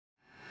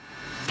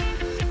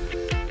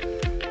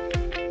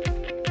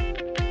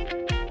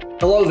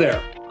Hello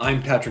there, I'm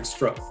Patrick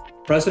Stroth,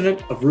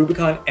 President of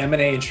Rubicon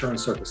M&A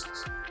Insurance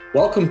Services.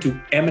 Welcome to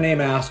M&A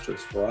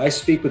Masters, where I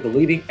speak with the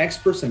leading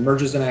experts in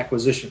mergers and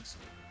acquisitions.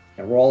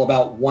 And we're all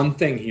about one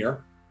thing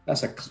here,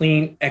 that's a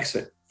clean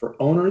exit for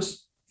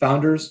owners,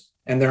 founders,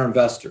 and their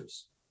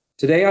investors.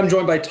 Today, I'm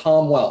joined by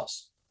Tom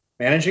Wells,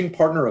 Managing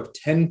Partner of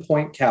 10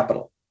 Point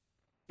Capital.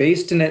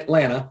 Based in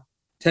Atlanta,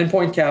 10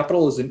 Point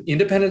Capital is an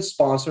independent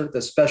sponsor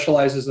that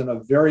specializes in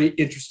a very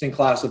interesting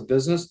class of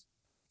business,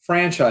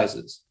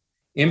 franchises.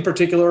 In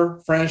particular,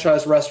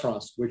 franchise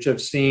restaurants, which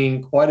have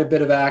seen quite a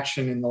bit of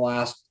action in the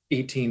last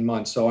 18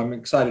 months. So I'm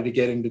excited to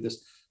get into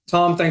this.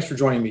 Tom, thanks for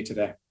joining me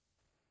today.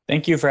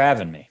 Thank you for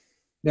having me.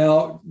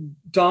 Now,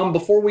 Tom,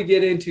 before we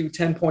get into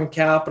 10 Point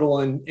Capital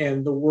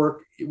and the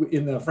work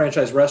in the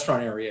franchise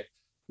restaurant area,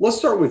 let's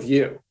start with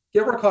you.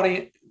 Give our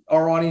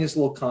audience a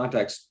little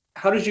context.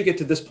 How did you get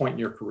to this point in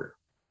your career?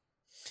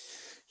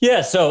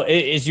 Yeah, so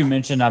as you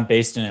mentioned, I'm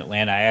based in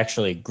Atlanta. I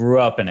actually grew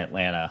up in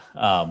Atlanta,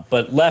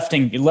 but left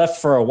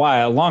for a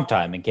long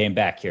time, and came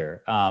back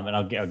here. And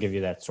I'll give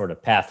you that sort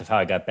of path of how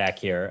I got back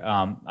here.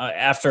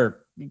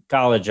 After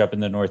college up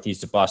in the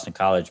Northeast at Boston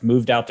College,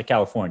 moved out to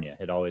California.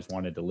 Had always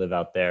wanted to live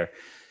out there.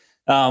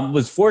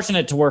 Was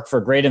fortunate to work for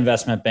a great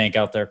investment bank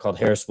out there called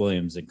Harris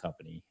Williams and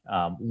Company.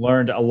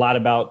 Learned a lot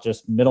about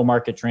just middle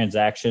market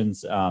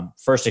transactions.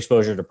 First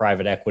exposure to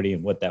private equity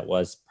and what that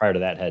was. Prior to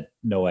that, had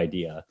no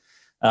idea.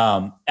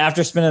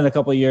 After spending a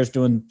couple of years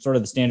doing sort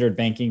of the standard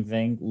banking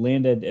thing,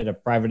 landed at a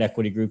private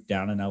equity group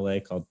down in LA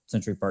called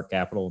Century Park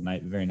Capital,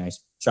 very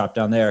nice shop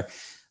down there.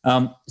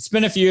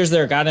 Spent a few years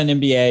there, got an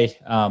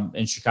MBA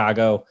in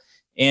Chicago,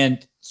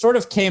 and sort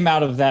of came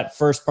out of that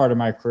first part of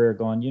my career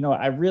going,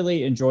 I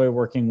really enjoy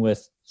working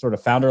with sort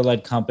of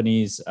founder-led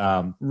companies,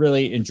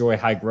 really enjoy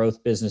high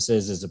growth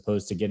businesses as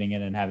opposed to getting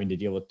in and having to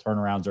deal with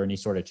turnarounds or any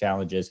sort of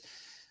challenges.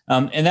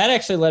 And that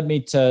actually led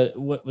me to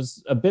what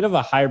was a bit of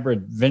a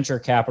hybrid venture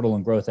capital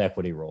and growth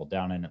equity role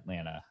down in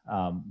Atlanta.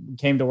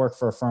 Came to work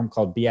for a firm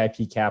called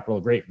BIP Capital,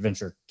 a great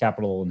venture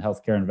capital and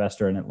healthcare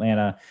investor in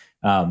Atlanta,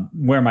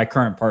 where my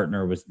current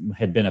partner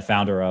had been a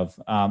founder of,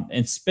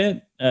 and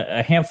spent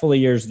a handful of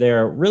years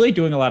there really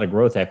doing a lot of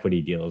growth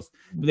equity deals.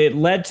 It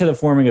led to the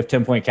forming of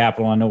 10 Point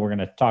Capital. I know we're going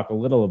to talk a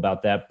little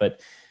about that,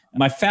 but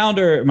my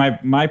founder,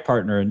 my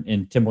partner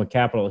in 10 Point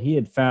Capital, he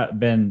had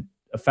been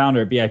a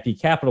founder at BIP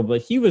Capital,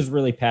 but he was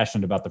really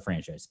passionate about the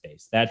franchise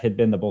space. That had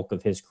been the bulk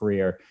of his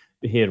career.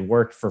 He had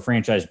worked for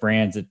franchise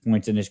brands at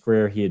points in his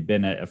career. He had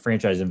been a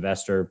franchise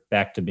investor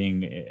back to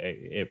being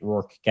at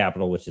Rourke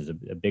Capital, which is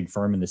a big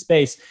firm in the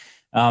space.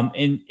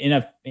 In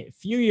a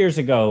few years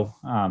ago,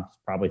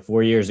 probably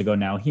 4 years ago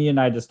now, he and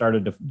I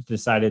decided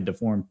to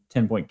form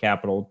 10 Point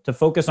Capital to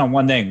focus on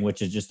one thing,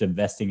 which is just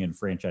investing in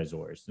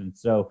franchisors. And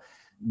so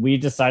we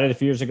decided a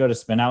few years ago to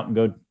spin out and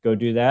go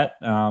do that.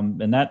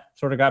 And that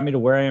sort of got me to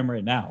where I am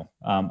right now.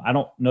 I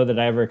don't know that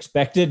I ever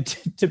expected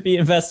to be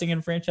investing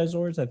in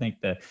franchisors. I think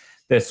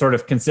the sort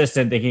of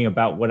consistent thinking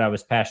about what I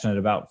was passionate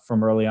about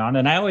from early on.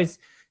 And I always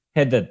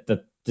had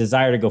the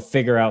desire to go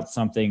figure out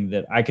something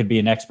that I could be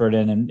an expert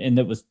in. And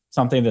it was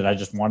something that I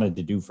just wanted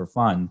to do for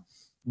fun.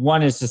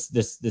 One is just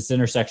this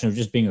intersection of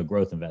just being a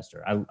growth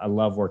investor. I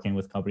love working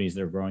with companies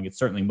that are growing. It's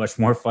certainly much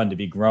more fun to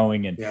be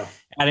growing and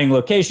adding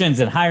locations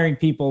and hiring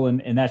people.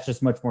 And that's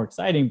just much more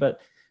exciting.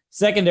 But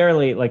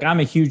secondarily, like, I'm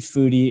a huge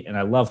foodie and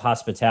I love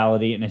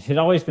hospitality. And it had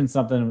always been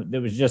something that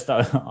was just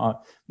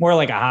more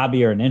like a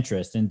hobby or an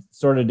interest. And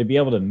sort of to be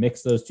able to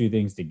mix those two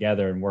things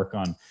together and work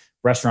on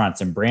restaurants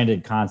and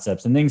branded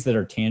concepts and things that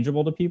are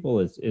tangible to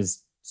people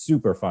is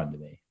super fun to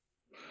me.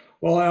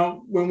 Well,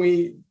 now, when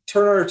we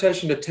turn our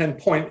attention to 10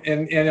 Point,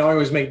 and I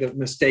always make the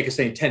mistake of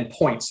saying 10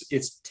 points,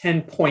 it's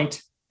 10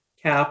 Point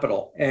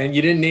Capital. And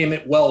you didn't name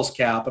it Wells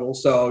Capital,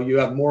 so you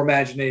have more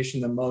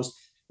imagination than most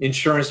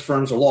insurance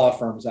firms or law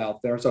firms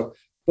out there. So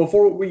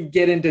before we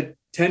get into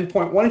 10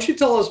 Point, why don't you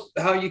tell us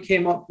how you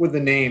came up with the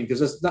name? Because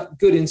it's not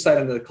good insight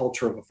into the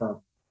culture of a firm.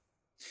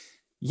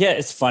 Yeah,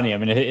 it's funny. I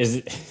mean,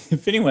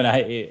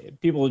 if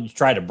people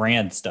try to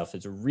brand stuff,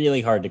 it's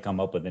really hard to come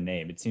up with a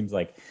name. It seems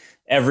like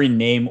every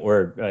name,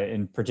 or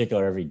in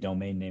particular, every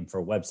domain name for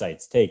a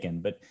website's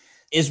taken. But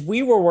as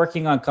we were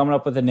working on coming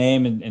up with a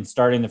name and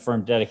starting the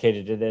firm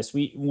dedicated to this,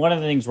 one of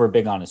the things we're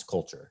big on is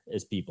culture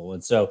as people.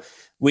 And so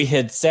we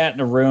had sat in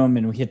a room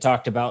and we had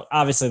talked about,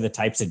 obviously, the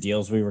types of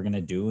deals we were going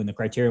to do and the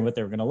criteria and what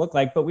they were going to look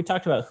like. But we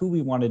talked about who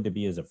we wanted to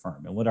be as a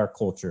firm and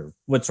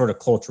what sort of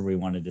culture we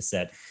wanted to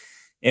set.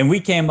 And we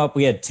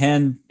had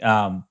 10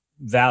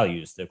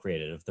 values that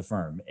created of the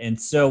firm.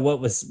 And so what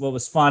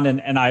was fun,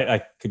 and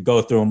I could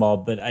go through them all,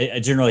 but I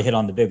generally hit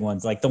on the big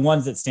ones. Like, the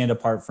ones that stand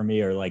apart for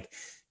me are like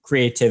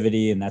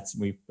creativity, and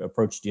we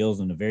approach deals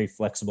in a very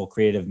flexible,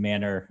 creative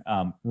manner.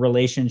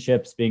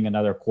 Relationships being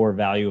another core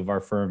value of our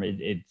firm.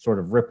 It sort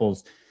of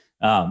ripples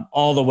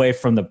all the way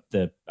from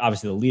the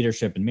obviously the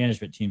leadership and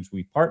management teams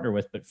we partner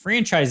with. But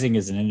franchising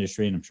is an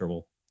industry, and I'm sure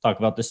we'll talk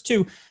about this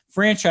too.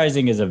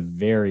 Franchising is a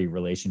very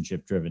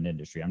relationship-driven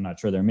industry. I'm not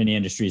sure there are many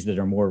industries that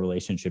are more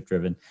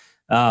relationship-driven.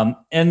 And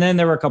then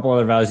there were a couple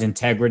other values: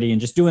 integrity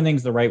and just doing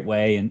things the right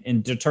way,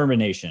 and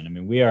determination. I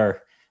mean,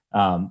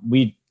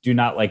 we do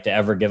not like to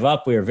ever give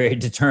up. We are very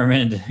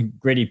determined,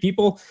 gritty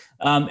people.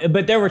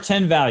 But there were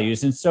 10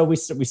 values. And so we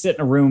sit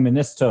in a room, and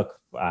this took,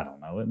 I don't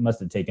know, it must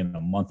have taken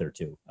a month or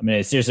two. I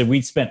mean, seriously,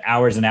 we spent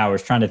hours and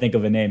hours trying to think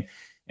of a name.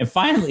 And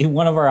finally,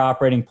 one of our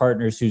operating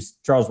partners, who's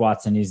Charles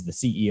Watson, he's the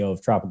CEO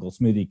of Tropical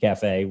Smoothie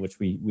Cafe, which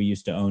we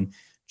used to own.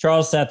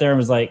 Charles sat there and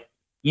was like,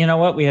 you know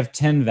what? We have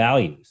 10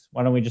 values.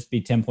 Why don't we just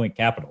be 10 Point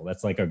Capital?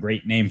 That's like a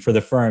great name for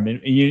the firm.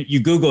 And you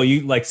Google,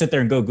 you like sit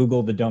there and go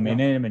Google the domain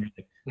name, and you're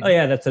like, oh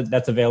yeah,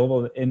 that's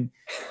available. And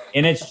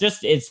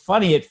it's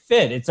funny. It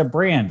fit. It's a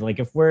brand. Like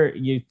if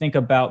you think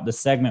about the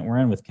segment we're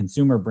in with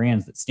consumer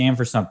brands that stand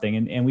for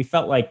something, and we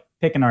felt like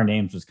picking our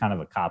names was kind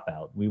of a cop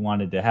out. We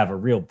wanted to have a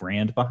real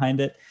brand behind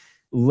it.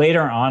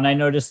 Later on, I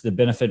noticed the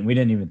benefit, and we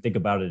didn't even think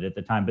about it at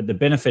the time, but the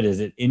benefit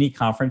is at any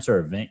conference or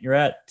event you're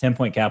at, 10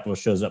 Point Capital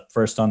shows up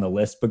first on the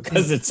list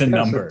because it's a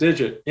number. It's a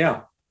digit,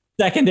 yeah.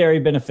 Secondary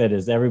benefit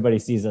is everybody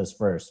sees us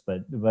first,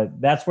 but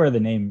that's where the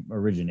name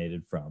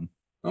originated from.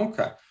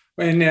 Okay.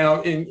 And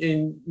now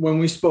when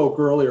we spoke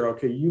earlier,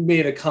 okay, you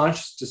made a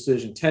conscious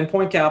decision. 10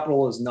 Point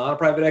Capital is not a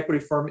private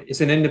equity firm.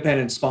 It's an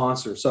independent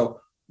sponsor.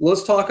 So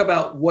let's talk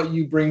about what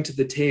you bring to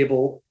the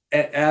table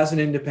as an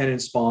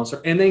independent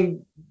sponsor, and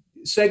then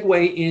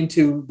segue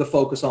into the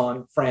focus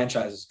on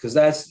franchises, because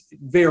that's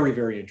very,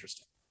 very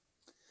interesting.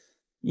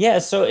 Yeah,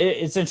 so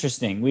it's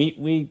interesting.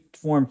 We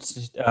formed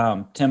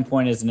 10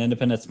 Point as an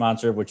independent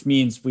sponsor, which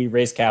means we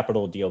raise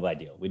capital deal by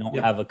deal. We don't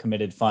have a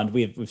committed fund.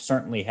 We've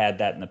certainly had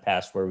that in the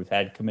past where we've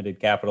had committed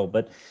capital,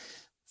 but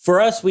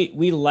for us,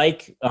 we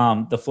like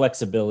the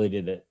flexibility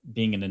that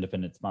being an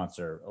independent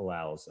sponsor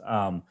allows.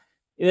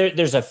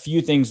 There's a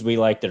few things we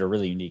like that are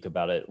really unique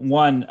about it.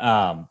 One,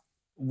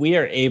 we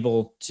are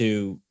able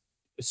to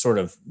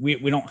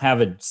we don't have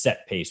a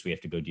set pace we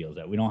have to go deals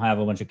at. We don't have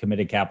a bunch of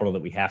committed capital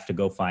that we have to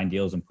go find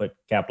deals and put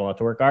capital out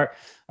to work. Our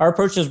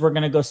approach is we're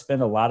going to go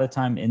spend a lot of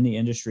time in the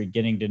industry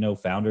getting to know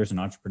founders and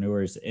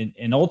entrepreneurs,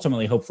 and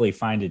ultimately hopefully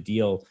find a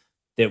deal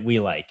that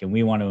we like and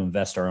we want to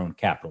invest our own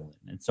capital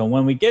in. And so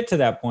when we get to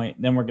that point,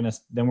 then we're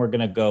going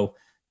to go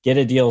get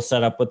a deal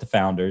set up with the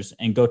founders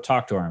and go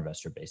talk to our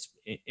investor base.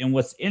 And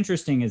what's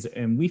interesting is,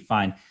 and we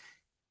find,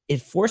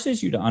 it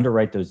forces you to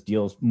underwrite those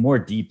deals more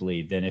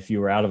deeply than if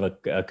you were out of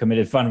a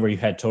committed fund where you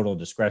had total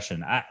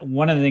discretion.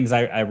 One of the things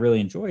I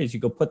really enjoy is you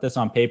go put this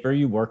on paper,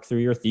 you work through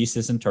your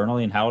thesis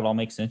internally and how it all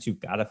makes sense.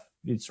 You've got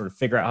to sort of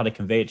figure out how to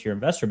convey it to your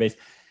investor base.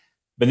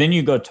 But then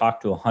you go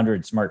talk to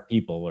 100 smart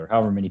people or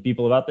however many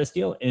people about this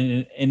deal,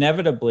 and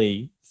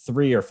inevitably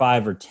 3 or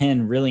 5 or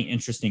 10 really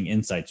interesting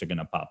insights are going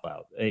to pop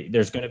out.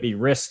 There's going to be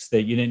risks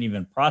that you didn't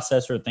even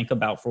process or think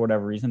about for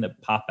whatever reason that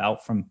pop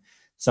out from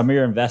some of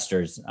your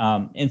investors.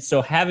 And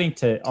so having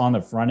to, on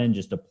the front end,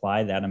 just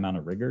apply that amount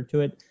of rigor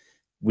to it,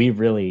 we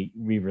really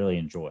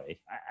enjoy.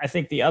 I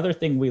think the other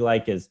thing we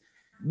like is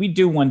we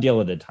do one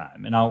deal at a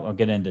time, and I'll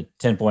get into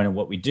 10 Point and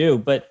what we do,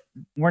 but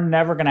we're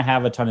never going to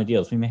have a ton of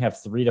deals. We may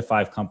have 3 to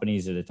 5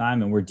 companies at a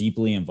time, and we're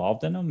deeply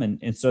involved in them.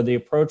 And so the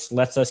approach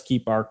lets us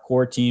keep our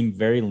core team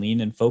very lean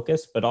and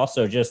focused, but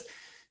also just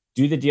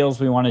do the deals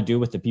we want to do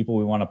with the people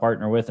we want to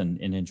partner with and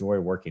enjoy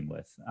working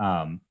with.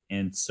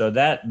 And so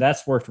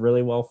that's worked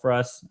really well for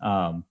us.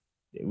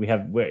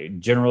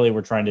 Generally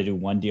we're trying to do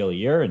one deal a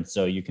year. And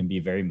so you can be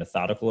very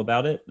methodical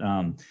about it.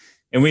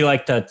 And we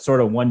like to sort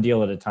of one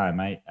deal at a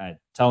time. I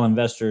tell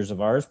investors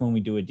of ours, when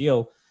we do a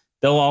deal,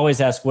 they'll always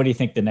ask, what do you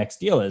think the next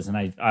deal is? And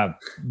I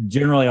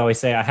generally always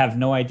say, I have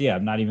no idea.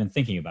 I'm not even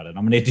thinking about it.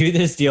 I'm going to do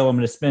this deal. I'm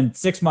going to spend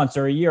 6 months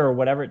or a year or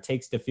whatever it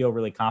takes to feel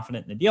really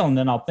confident in the deal. And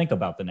then I'll think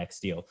about the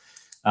next deal.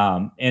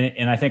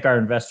 And I think our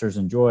investors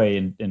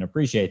enjoy and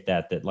appreciate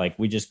that like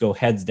we just go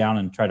heads down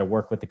and try to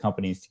work with the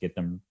companies to get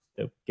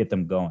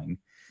them going.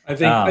 I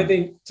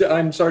think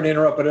I'm sorry to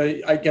interrupt, but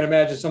I can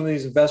imagine some of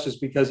these investors,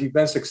 because you've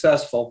been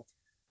successful,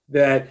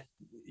 that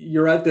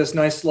you're at this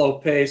nice slow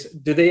pace.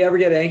 Do they ever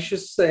get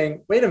anxious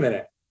saying, wait a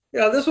minute,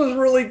 this was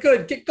really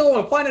good, get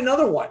going, find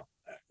another one?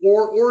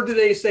 Or do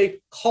they say,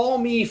 call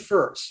me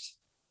first?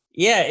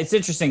 Yeah, it's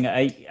interesting.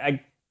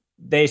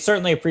 They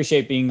certainly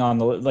appreciate being on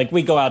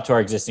we go out to our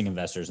existing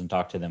investors and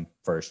talk to them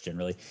first.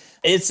 Generally,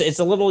 it's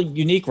a little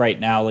unique right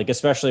now,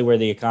 especially where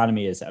the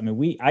economy is. I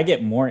mean, I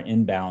get more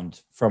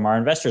inbound from our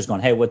investors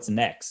going, hey, what's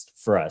next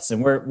for us?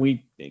 And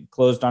we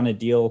closed on a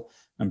deal,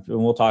 and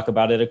we'll talk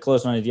about it. It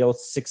closed on a deal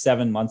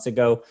 6-7 months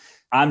ago.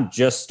 I'm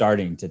just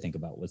starting to think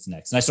about what's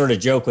next. And I sort of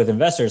joke with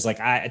investors, like,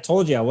 I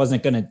told you I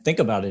wasn't going to think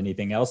about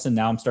anything else. And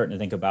now I'm starting to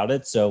think about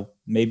it. So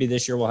maybe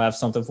this year we'll have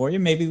something for you.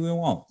 Maybe we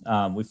won't.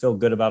 We feel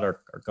good about our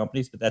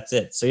companies, but that's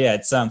it. So yeah,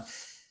 it's,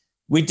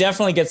 we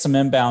definitely get some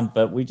inbound,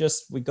 but we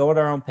go at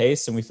our own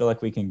pace, and we feel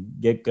like we can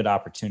get good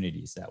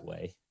opportunities that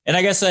way. And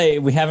I guess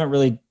we haven't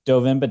really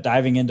dove in, but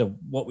diving into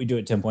what we do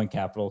at 10 Point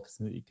Capital,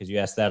 because you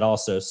asked that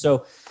also.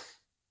 So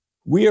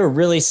we are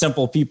really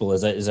simple people,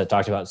 as I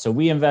talked about. So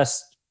we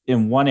invest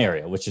in one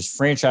area, which is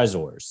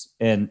franchisors.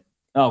 And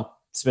I'll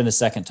spend a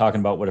second talking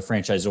about what a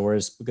franchisor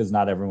is, because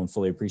not everyone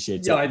fully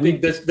appreciates it. I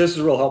think this is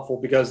real helpful,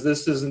 because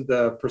this isn't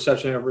the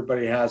perception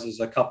everybody has,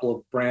 is a couple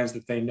of brands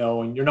that they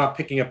know, and you're not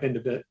picking up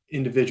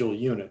individual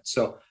units.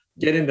 So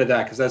get into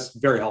that, because that's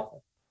very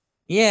helpful.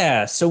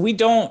 Yeah, so we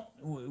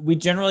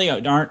generally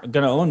aren't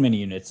going to own many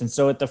units. And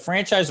so at the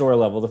franchisor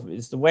level,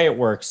 is the way it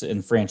works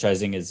in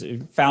franchising is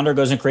founder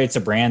goes and creates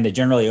a brand. They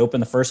generally open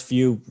the first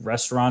few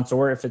restaurants,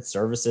 or if it's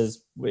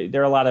services,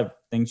 there are a lot of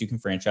things you can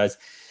franchise.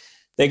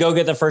 They go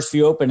get the first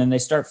few open and they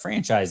start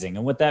franchising.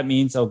 And what that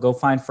means, they'll go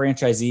find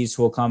franchisees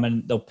who will come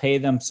and they'll pay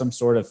them some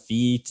sort of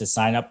fee to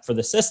sign up for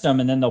the system.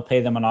 And then they'll pay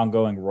them an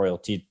ongoing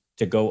royalty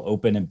to go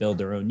open and build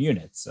their own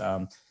units.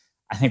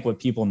 I think what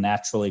people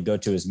naturally go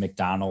to is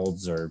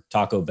McDonald's or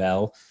Taco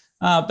Bell.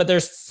 But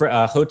there's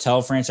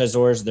hotel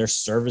franchisors, there's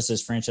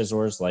services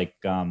franchisors like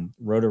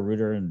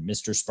Roto-Rooter and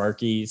Mr.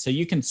 Sparky. So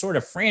you can sort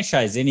of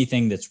franchise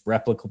anything that's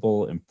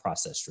replicable and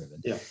process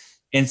driven. Yeah.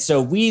 And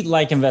so we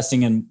like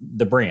investing in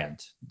the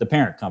brand, the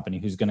parent company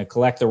who's going to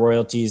collect the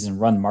royalties and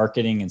run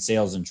marketing and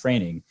sales and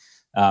training.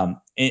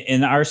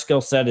 And our skill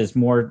set is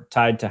more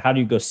tied to how do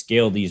you go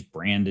scale these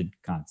branded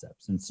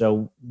concepts. And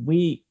so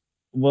we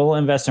will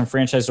invest in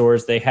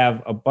franchisors. They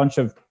have a bunch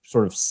of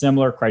sort of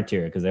similar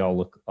criteria because they all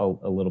look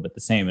a little bit the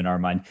same in our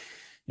mind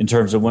in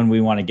terms of when we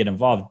want to get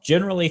involved.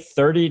 Generally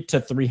 30 to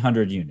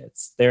 300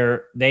 units.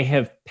 They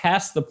have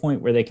passed the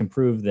point where they can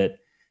prove that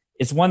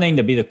it's one thing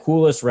to be the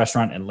coolest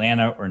restaurant in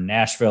Atlanta or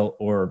Nashville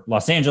or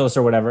Los Angeles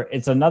or whatever.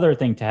 It's another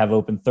thing to have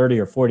opened 30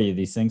 or 40 of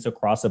these things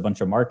across a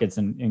bunch of markets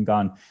and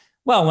gone,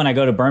 well, when I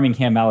go to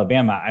Birmingham,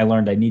 Alabama, I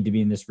learned I need to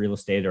be in this real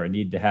estate, or I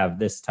need to have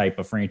this type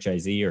of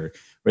franchisee, or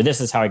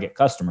this is how I get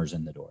customers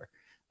in the door.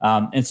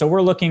 And so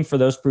we're looking for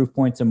those proof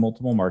points in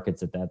multiple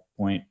markets at that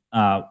point.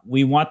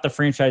 We want the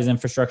franchise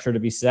infrastructure to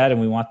be set,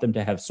 and we want them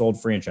to have sold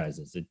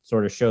franchises. It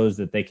sort of shows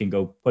that they can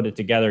go put it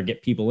together,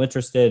 get people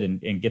interested,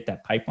 and get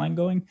that pipeline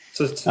going.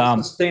 So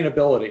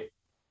sustainability.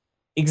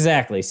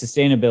 Exactly.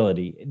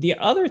 Sustainability. The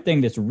other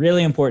thing that's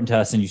really important to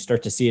us, and you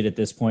start to see it at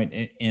this point,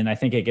 and I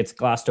think it gets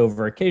glossed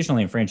over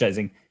occasionally in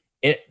franchising,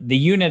 the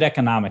unit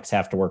economics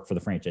have to work for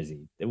the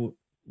franchisee. It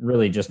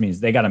really just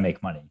means they got to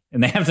make money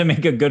and they have to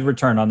make a good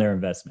return on their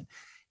investment.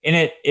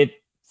 And it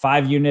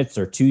 5 units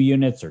or 2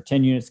 units or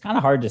 10 units, kind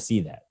of hard to see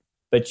that.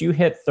 But you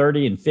hit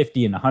 30 and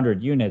 50 and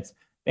 100 units,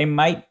 they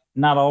might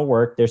not all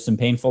work. There's some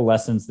painful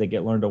lessons that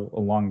get learned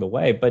along the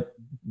way, but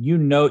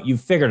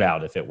you've figured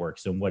out if it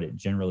works and what it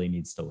generally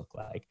needs to look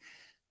like.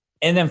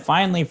 And then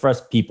finally, for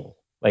us, people.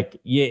 Like at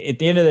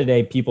the end of the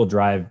day, people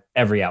drive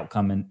every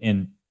outcome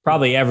in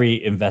probably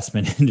every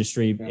investment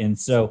industry. Yeah. And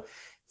so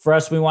for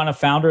us, we want a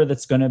founder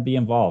that's going to be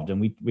involved.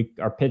 And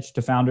our pitch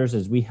to founders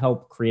is we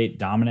help create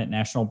dominant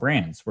national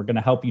brands. We're going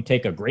to help you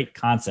take a great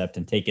concept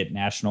and take it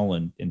national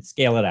and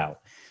scale it out.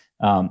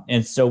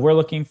 And so we're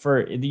looking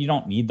for, you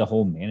don't need the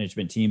whole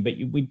management team, but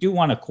we do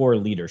want a core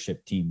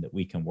leadership team that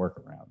we can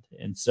work around.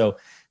 And so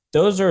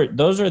those are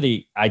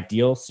the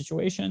ideal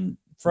situation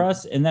for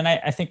us. And then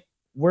I think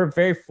we're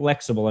very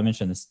flexible. I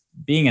mentioned this,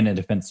 being an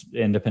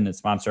independent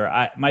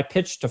sponsor. My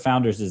pitch to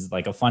founders is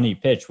like a funny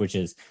pitch, which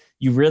is,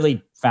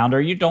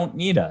 founder, you don't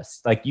need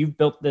us. Like, you've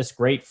built this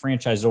great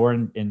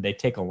franchisor and they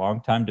take a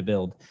long time to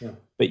build,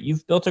 but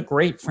you've built a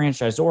great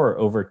franchisor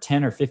over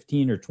 10 or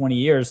 15 or 20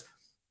 years.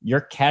 You're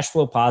cash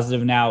flow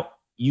positive now.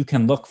 You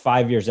can look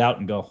 5 years out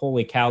and go,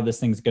 holy cow, this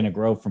thing's going to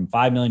grow from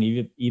 5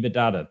 million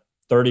EBITDA to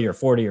 30 or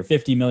 40 or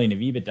 50 million of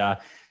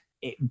EBITDA.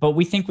 But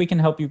we think we can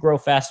help you grow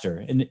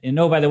faster. And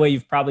oh, by the way,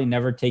 you've probably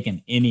never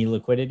taken any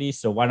liquidity.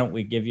 So why don't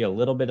we give you a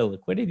little bit of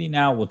liquidity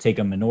now? We'll take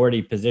a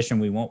minority position.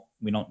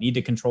 We don't need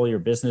to control your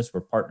business. We're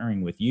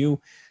partnering with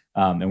you,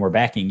 and we're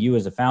backing you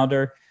as a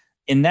founder.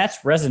 And that's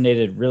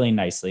resonated really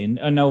nicely.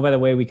 And no, by the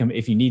way,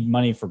 if you need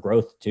money for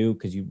growth too,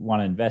 because you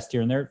want to invest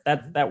here and there,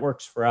 that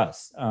works for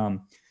us.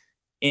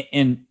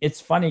 And it's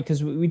funny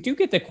because we do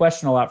get the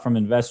question a lot from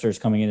investors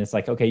coming in. It's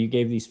like, okay, you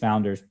gave these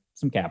founders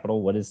some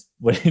capital. What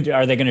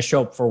are they going to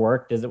show up for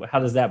work? How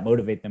does that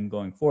motivate them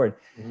going forward?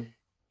 Mm-hmm.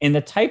 And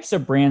the types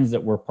of brands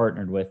that we're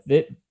partnered with,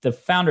 the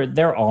founder,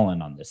 they're all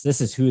in on this. This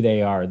is who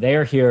they are.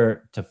 They're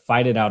here to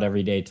fight it out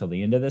every day till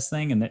the end of this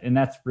thing. And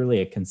that's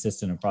really a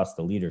consistent across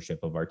the leadership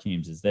of our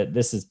teams, is that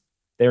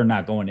they're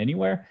not going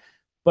anywhere.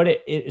 But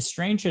as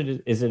strange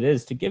as it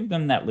is, to give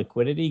them that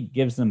liquidity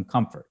gives them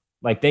comfort.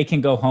 Like, they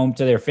can go home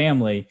to their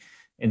family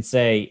and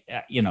say,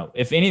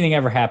 if anything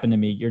ever happened to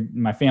me,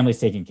 my family's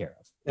taken care of.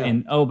 Yeah.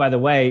 And oh, by the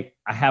way,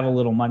 I have a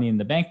little money in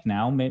the bank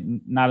now,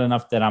 not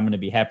enough that I'm going to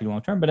be happy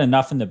long term, but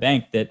enough in the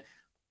bank that,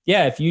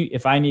 yeah,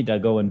 if I need to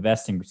go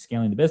invest in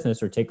scaling the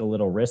business or take a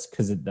little risk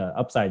because the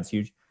upside's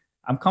huge,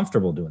 I'm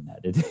comfortable doing that.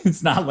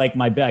 It's not like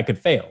I could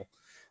fail.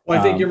 Well,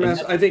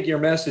 I think your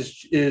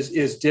message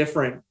is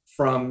different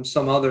from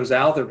some others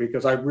out there,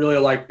 because I really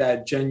like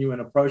that genuine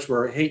approach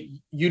where, hey,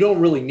 you don't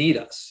really need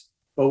us,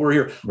 but we're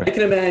here. Right. I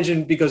can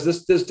imagine, because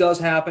this does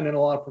happen in a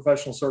lot of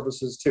professional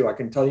services too. I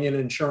can tell you in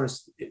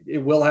insurance,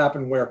 it will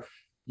happen where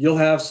you'll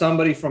have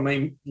somebody from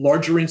a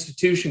larger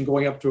institution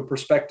going up to a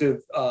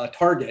prospective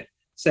target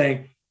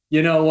saying,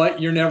 you know what,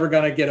 you're never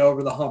going to get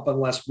over the hump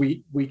unless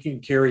we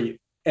can carry you.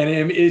 And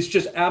it's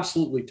just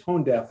absolutely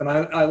tone deaf. And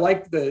I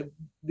like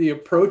the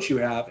approach you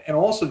have, and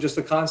also just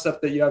the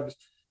concept that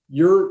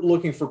you're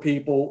looking for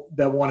people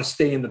that want to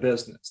stay in the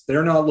business.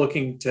 They're not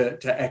looking to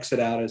exit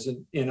out as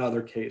in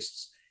other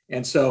cases.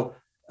 And so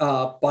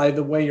by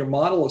the way your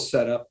model is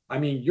set up, I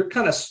mean, you're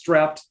kind of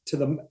strapped to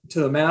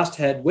the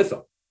masthead with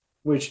them,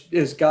 which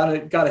is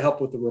gotta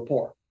help with the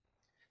rapport.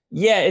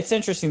 Yeah, it's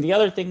interesting. The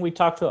other thing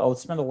I'll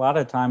spend a lot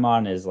of time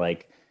on is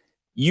like,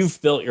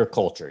 you've built your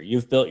culture,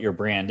 you've built your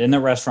brand in the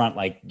restaurant,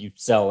 like you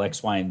sell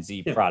X, Y, and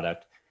Z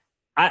product.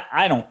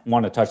 I don't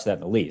want to touch that in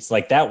the least.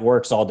 Like that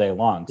works all day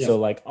long. Yeah. So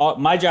like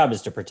my job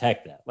is to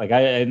protect that. Like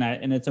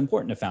and it's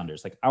important to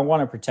founders. Like I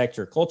want to protect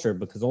your culture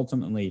because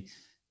ultimately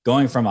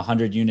going from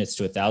 100 units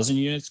to 1,000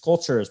 units,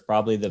 culture is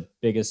probably the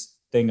biggest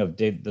thing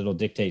that'll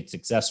dictate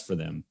success for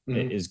them.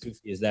 Mm-hmm. As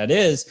goofy as that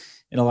is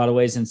in a lot of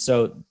ways. And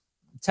so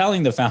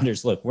telling the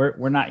founders, look,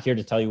 we're not here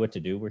to tell you what to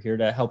do. We're here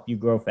to help you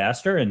grow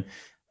faster. And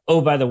oh,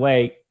 by the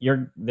way,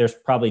 there's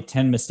probably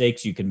 10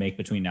 mistakes you can make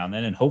between now and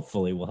then, and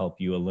hopefully we'll help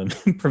you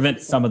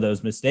prevent some of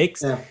those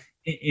mistakes. Yeah.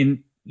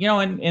 And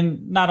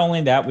not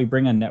only that, we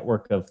bring a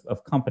network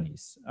of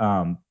companies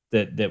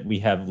that we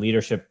have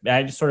leadership,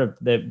 sort of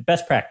the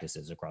best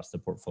practices across the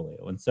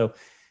portfolio. And so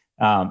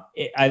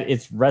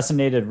it's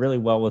resonated really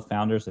well with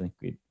founders. I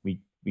think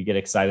we get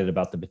excited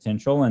about the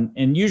potential,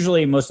 and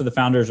usually most of the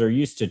founders are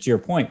used to your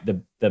point,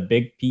 the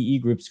big PE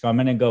groups come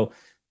in and go,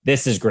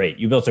 this is great.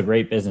 You built a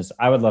great business.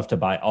 I would love to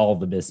buy all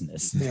the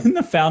business. Yeah. And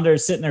the founder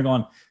is sitting there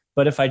going,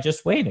 but if I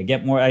just wait, I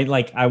get more.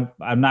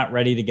 I'm not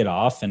ready to get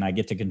off, and I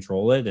get to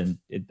control it, and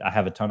I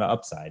have a ton of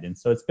upside. And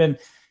so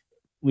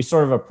we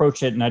sort of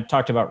approach it. And I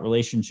talked about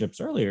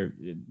relationships earlier.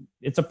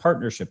 It's a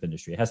partnership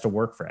industry. It has to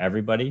work for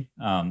everybody.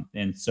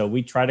 And so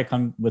we try to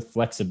come with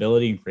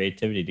flexibility and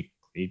creativity to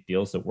create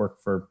deals that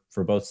work for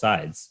both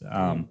sides.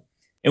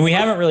 And we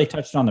haven't really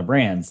touched on the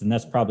brands, and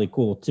that's probably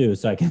cool too.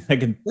 So I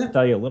can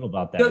tell you a little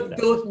about that.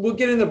 We'll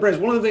get into the brands.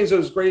 One of the things that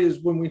was great is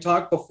when we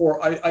talked before,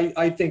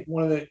 I think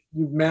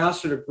you've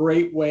mastered a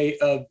great way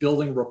of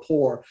building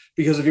rapport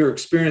because of your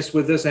experience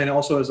with this, and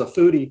also as a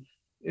foodie,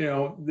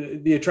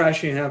 the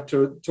attraction you have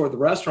toward the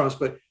restaurants.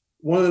 But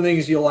one of the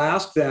things you'll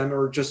ask them,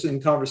 or just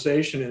in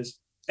conversation, is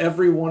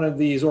every one of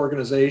these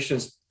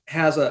organizations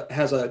has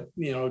a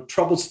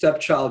troubled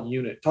stepchild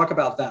unit. Talk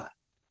about that.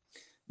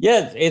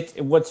 Yeah,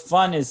 what's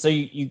fun is, so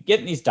you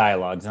get in these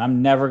dialogues, and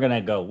I'm never going to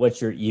go, what's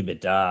your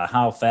EBITDA?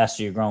 How fast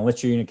are you growing?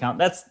 What's your unit count?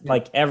 That's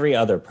like every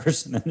other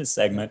person in this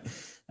segment.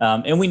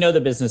 And we know the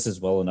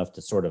businesses well enough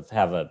to sort of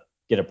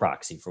get a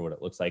proxy for what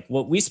it looks like.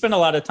 What we spend a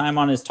lot of time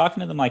on is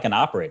talking to them like an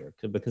operator,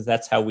 because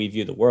that's how we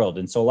view the world.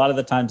 And so a lot of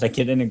the times I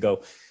get in and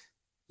go,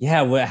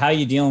 yeah, how are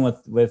you dealing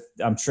with,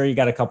 I'm sure you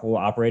got a couple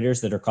of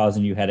operators that are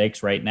causing you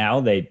headaches right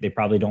now. They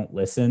probably don't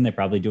listen. They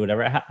probably do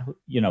whatever,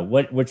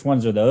 which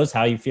ones are those?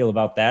 How you feel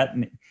about that?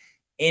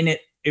 And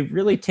it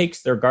really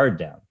takes their guard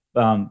down.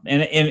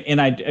 And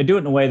I do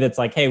it in a way that's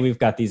like, hey, we've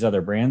got these other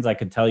brands. I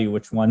could tell you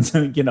which ones,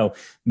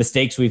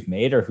 mistakes we've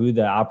made, or who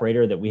the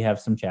operator that we have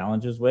some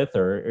challenges with,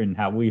 and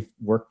how we've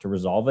worked to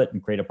resolve it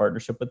and create a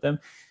partnership with them.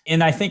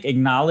 And I think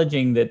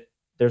acknowledging that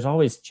there's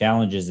always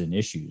challenges and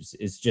issues.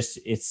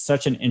 It's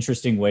such an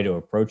interesting way to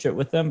approach it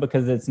with them,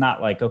 because it's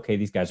not like, okay,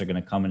 these guys are going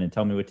to come in and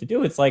tell me what to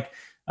do. It's like,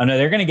 oh no,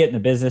 they're going to get in the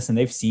business and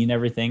they've seen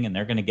everything, and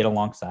they're going to get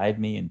alongside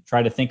me and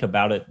try to think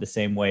about it the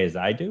same way as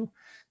I do.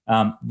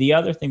 The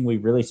other thing we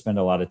really spend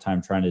a lot of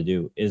time trying to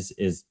do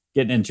is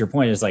getting into your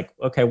point is like,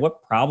 okay,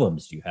 what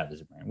problems do you have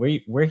as a brand?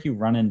 Where are you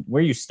running?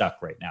 Where are you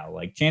stuck right now?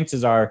 Like,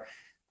 chances are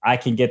I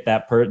can get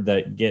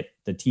get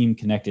the team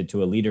connected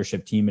to a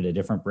leadership team at a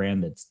different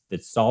brand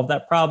that's solved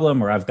that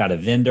problem, or I've got a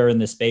vendor in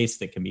the space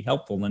that can be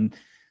helpful. And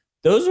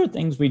those are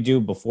things we do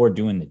before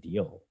doing the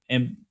deal.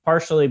 And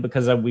partially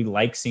because we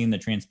like seeing the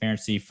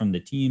transparency from the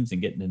teams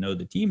and getting to know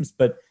the teams,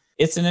 but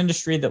it's an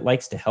industry that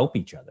likes to help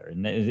each other.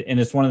 And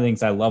it's one of the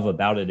things I love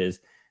about it is,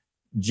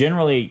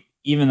 generally,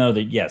 even though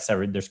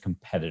there's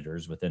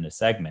competitors within a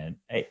segment,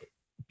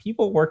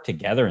 people work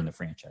together in the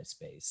franchise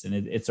space. And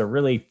it's a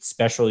really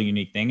special,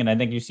 unique thing. And I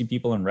think you see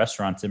people in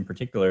restaurants in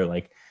particular,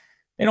 like,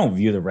 they don't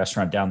view the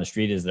restaurant down the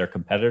street as their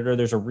competitor.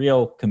 There's a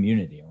real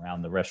community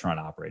around the restaurant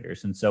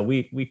operators. And so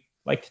we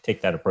like to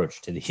take that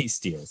approach to these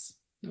deals.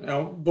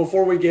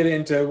 Before we get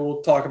into,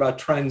 we'll talk about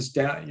trends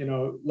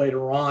down,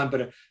 later on,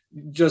 but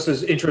just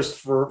as interest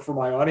for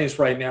my audience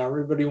right now,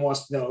 everybody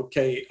wants to know,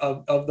 okay,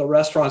 of the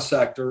restaurant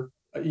sector,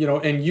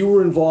 and you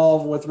were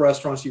involved with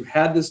restaurants, you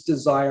had this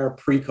desire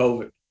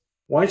pre-COVID.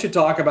 Why don't you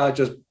talk about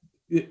just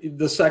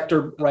the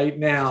sector right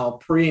now,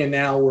 pre and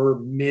now we're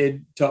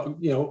mid to,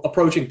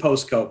 approaching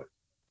post-COVID?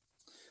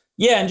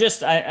 Yeah, and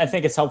just I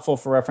think it's helpful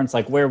for reference,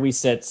 like where we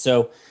sit.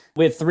 So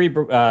we have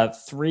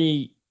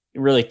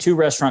two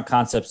restaurant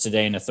concepts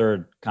today, and a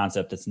third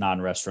concept that's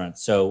non-restaurant.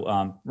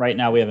 So right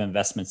now we have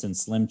investments in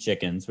Slim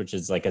Chickens, which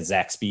is like a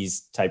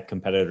Zaxby's type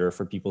competitor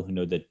for people who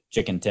know the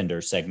chicken tender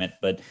segment,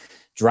 but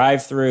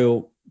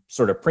drive-through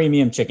sort of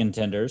premium chicken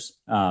tenders.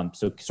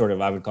 So sort of,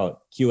 I would call it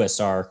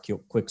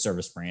QSR, quick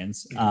service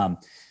brands.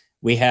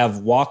 We have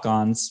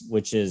Walk-Ons,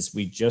 which is,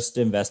 we just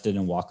invested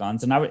in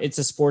Walk-Ons, and it's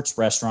a sports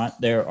restaurant.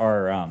 There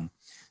are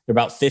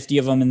about 50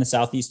 of them in the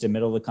Southeast and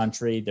middle of the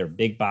country. They're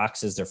big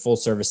boxes. They're full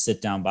service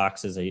sit down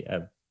boxes. I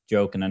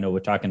joke, and I know we're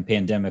talking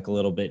pandemic a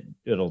little bit,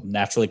 it'll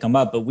naturally come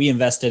up, but we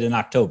invested in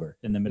October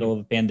in the middle of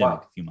a pandemic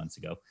a few months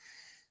ago.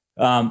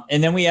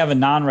 And then we have a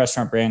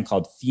non-restaurant brand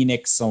called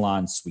Phoenix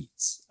Salon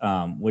Suites,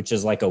 which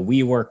is like a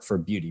WeWork for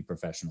beauty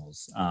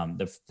professionals.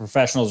 The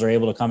professionals are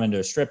able to come into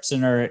a strip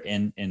center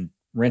and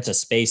rent a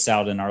space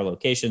out in our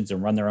locations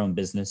and run their own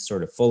business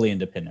sort of fully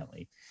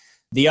independently.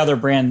 The other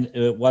brand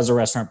was a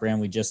restaurant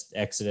brand we just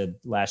exited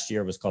last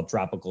year, was called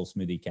Tropical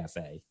Smoothie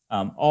Cafe.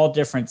 All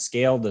different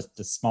scale,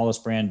 the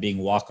smallest brand being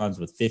Walk-Ons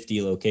with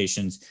 50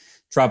 locations.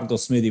 Tropical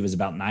Smoothie was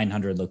about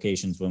 900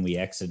 locations when we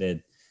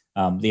exited.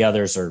 The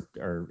others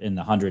are in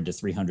the 100 to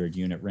 300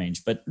 unit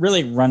range, but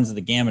really runs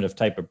the gamut of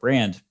type of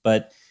brand.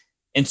 But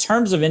in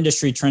terms of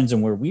industry trends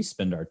and where we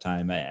spend our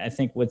time, I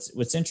think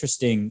what's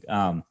interesting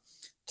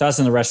to us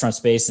in the restaurant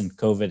space, and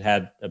COVID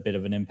had a bit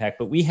of an impact,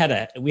 but we have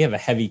a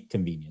heavy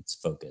convenience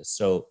focus.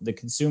 So the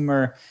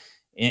consumer,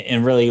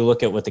 and really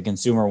look at what the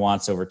consumer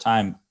wants over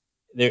time.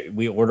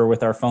 We order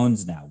with our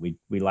phones now. We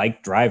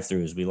like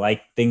drive-throughs. We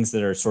like things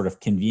that are sort of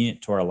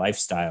convenient to our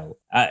lifestyle.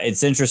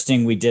 It's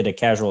interesting. We did a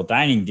casual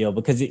dining deal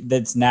because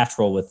that's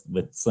natural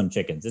with Slim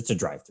Chickens. It's a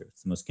drive-through.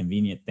 It's the most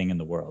convenient thing in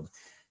the world.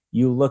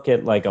 You look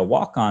at like a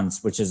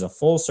Walk-Ons, which is a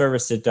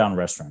full-service sit-down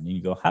restaurant, and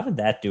you go, how did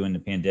that do in the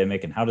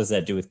pandemic, and how does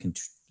that do with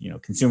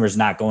consumers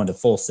not going to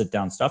full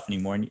sit-down stuff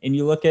anymore? And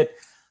you look at,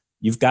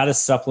 you've got to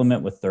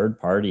supplement with third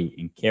party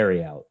and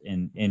carry out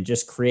and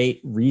just create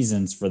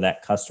reasons for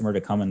that customer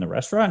to come in the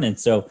restaurant. And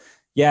so,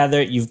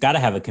 you've got to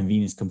have a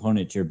convenience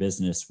component to your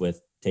business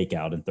with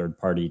takeout and third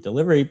party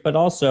delivery, but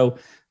also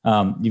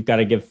you've got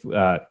to give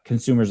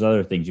consumers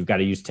other things. You've got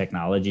to use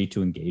technology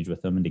to engage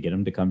with them and to get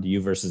them to come to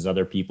you versus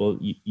other people.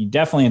 You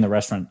definitely in the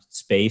restaurant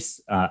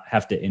space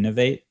have to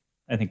innovate.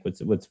 I think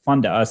what's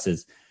fun to us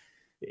is,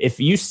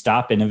 if you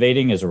stop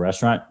innovating as a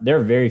restaurant, there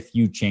are very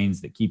few chains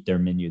that keep their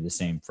menu the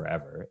same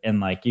forever. And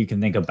like, you can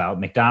think about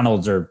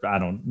McDonald's or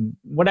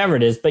whatever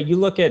it is, but you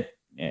look at,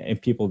 and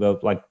people go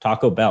like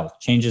Taco Bell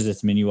changes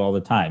its menu all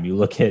the time. You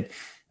look at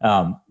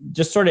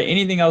just sort of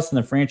anything else in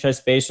the franchise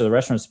space or the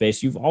restaurant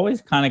space, you've always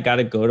kind of got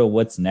to go to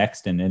what's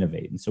next and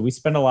innovate. And so we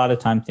spend a lot of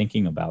time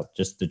thinking about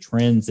just the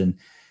trends and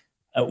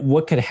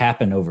what could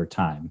happen over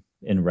time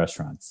in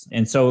restaurants.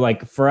 And so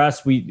like for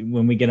us,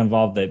 when we get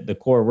involved, the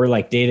core, we're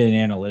like data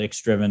and analytics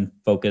driven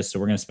focus. So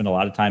we're going to spend a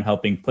lot of time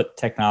helping put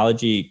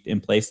technology in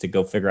place to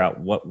go figure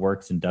out what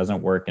works and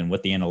doesn't work and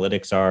what the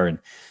analytics are and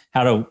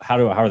how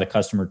are the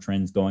customer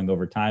trends going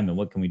over time and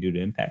what can we do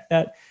to impact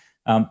that.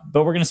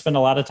 But we're going to spend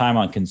a lot of time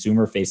on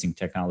consumer facing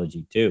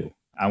technology too.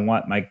 I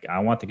want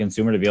the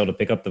consumer to be able to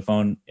pick up the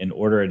phone and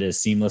order it as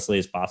seamlessly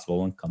as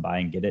possible and come by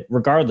and get it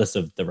regardless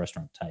of the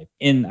restaurant type.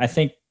 And I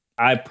think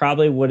I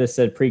probably would have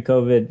said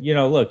pre-COVID,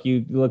 look,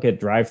 you look at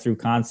drive-through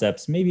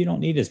concepts, maybe you don't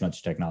need as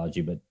much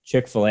technology, but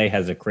Chick-fil-A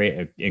has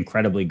an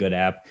incredibly good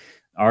app.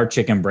 Our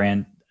chicken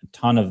brand, a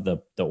ton of the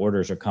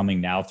orders are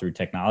coming now through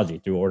technology,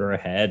 through order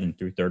ahead and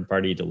through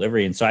third-party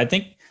delivery. And so I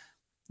think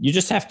you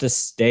just have to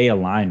stay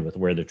aligned with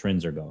where the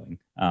trends are going.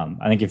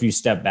 I think if you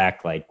step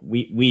back, like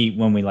we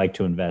when we like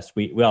to invest,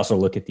 we also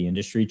look at the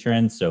industry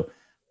trends. So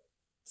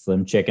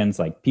Slim Chickens,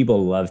 like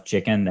people love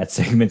chicken. That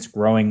segment's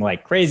growing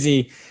like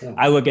crazy. Yeah.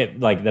 I look at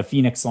like the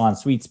Phoenix Salon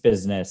Suites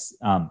business.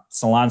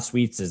 Salon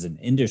Suites as an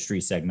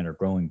industry segment are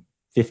growing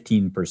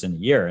 15% a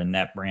year. And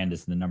that brand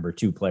is the number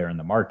 2 player in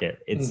the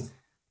market.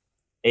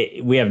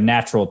 We have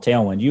natural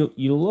tailwind.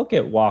 You look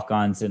at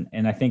Walk-Ons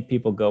and I think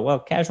people go, well,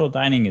 casual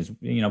dining is,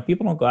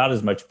 people don't go out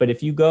as much, but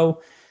if you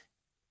go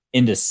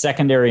into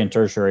secondary and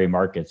tertiary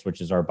markets, which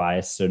is our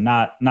bias. So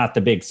not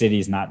the big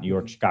cities, not New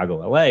York, Chicago,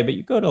 LA, but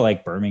you go to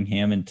like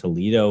Birmingham and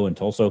Toledo and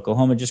Tulsa,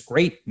 Oklahoma, just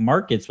great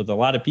markets with a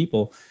lot of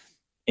people.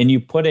 And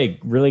you put a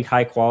really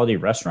high quality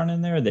restaurant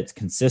in there that's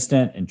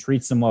consistent and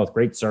treats them well with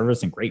great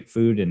service and great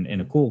food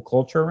and a cool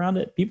culture around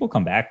it. People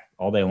come back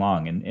all day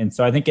long. And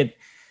so I think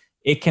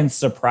it can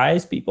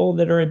surprise people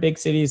that are in big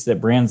cities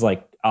that brands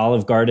like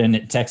Olive Garden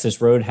at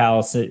Texas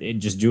Roadhouse, it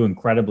just do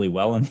incredibly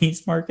well in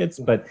these markets.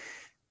 But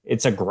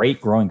it's a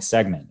great growing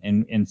segment.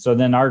 And so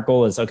then our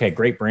goal is, okay,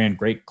 great brand,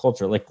 great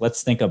culture. Like,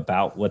 let's think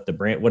about what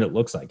it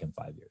looks like in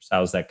 5 years.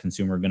 How is that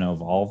consumer going to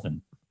evolve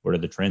and what are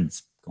the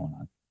trends going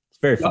on? It's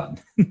very fun.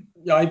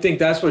 Yeah, I think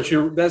that's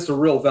that's the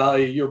real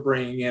value you're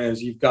bringing in,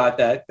 is you've got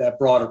that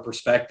broader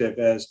perspective.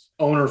 As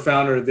owner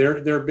founder,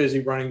 they're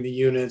busy running the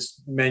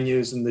units,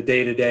 menus, and the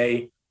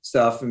day-to-day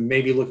stuff, and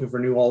maybe looking for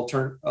new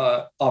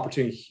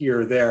opportunity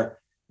here or there.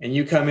 And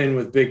you come in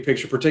with big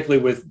picture,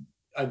 particularly with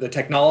the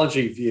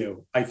technology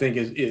view, I think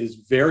is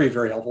very,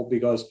 very helpful,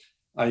 because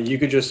you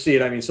could just see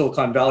it. I mean,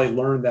 Silicon Valley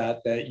learned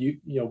that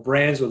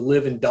brands would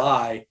live and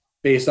die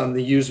based on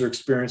the user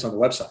experience on the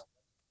website.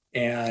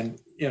 And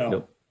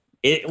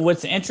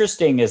what's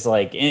interesting is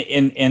like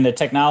in the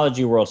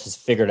technology world has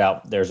figured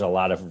out there's a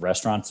lot of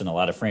restaurants and a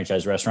lot of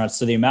franchise restaurants.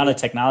 So the amount of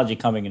technology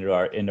coming into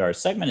our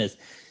segment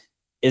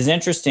is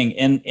interesting.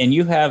 And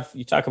you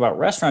talk about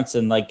restaurants,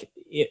 and like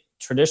it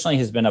traditionally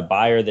has been a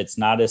buyer that's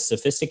not as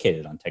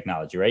sophisticated on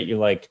technology, right? You're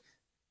like,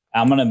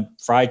 I'm going to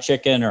fry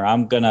chicken, or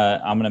I'm going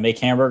to make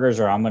hamburgers,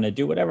 or I'm going to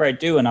do whatever I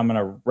do, and I'm going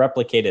to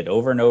replicate it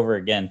over and over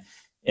again.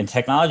 And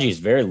technology is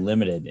very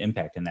limited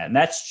impact in that. And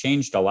that's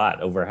changed a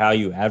lot over how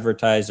you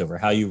advertise, over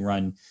how you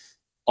run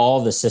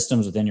all the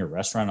systems within your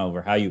restaurant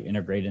over how you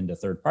integrate into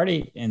third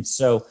party. And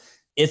so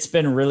it's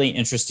been really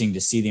interesting to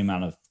see the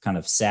amount of kind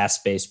of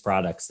SaaS-based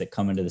products that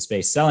come into the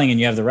space selling. And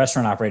you have the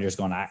restaurant operators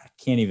going, I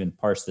can't even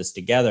parse this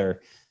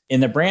together.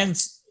 And the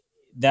brands,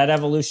 that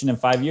evolution in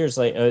 5 years,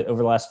 like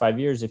over the last 5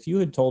 years, if you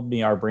had told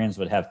me our brands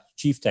would have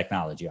chief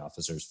technology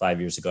officers 5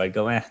 years ago, I'd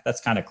go,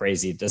 that's kind of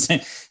crazy. It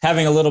doesn't,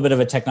 having a little bit of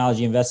a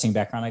technology investing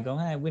background, I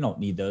go, we don't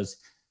need those.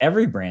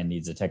 Every brand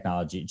needs a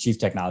chief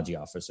technology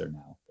officer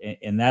now.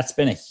 And that's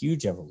been a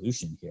huge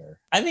evolution here.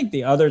 I think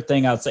the other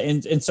thing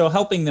outside, and so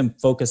helping them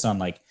focus on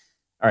like,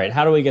 all right,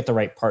 how do we get the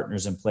right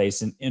partners in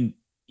place? And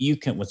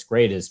what's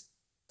great is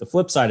the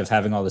flip side of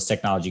having all this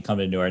technology come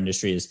into our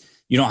industry is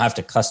you don't have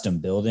to custom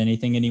build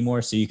anything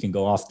anymore. So you can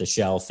go off the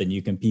shelf and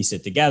you can piece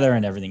it together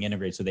and everything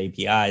integrates with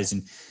APIs.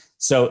 And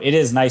so it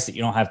is nice that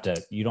you don't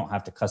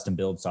have to custom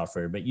build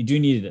software, but you do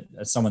need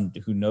someone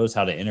who knows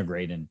how to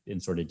integrate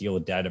and sort of deal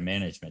with data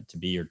management to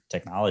be your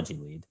technology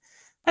lead.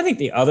 I think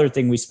the other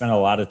thing we spend a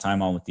lot of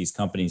time on with these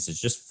companies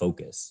is just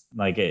focus.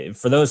 Like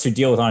for those who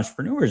deal with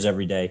entrepreneurs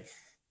every day,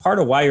 part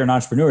of why you're an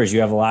entrepreneur is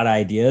you have a lot of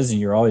ideas and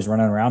you're always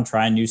running around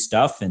trying new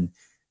stuff. And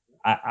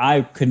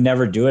I could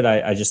never do it.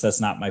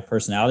 That's not my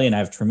personality. And I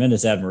have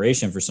tremendous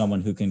admiration for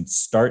someone who can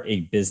start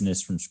a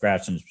business from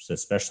scratch, and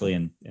especially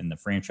in the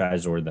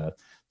franchise or the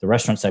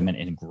restaurant segment,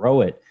 and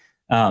grow it.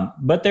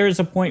 But there is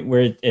a point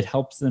where it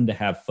helps them to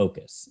have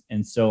focus.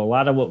 And so a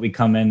lot of what we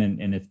come in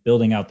and it's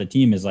building out the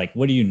team is like,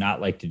 what do you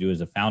not like to do as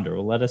a founder?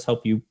 Well, let us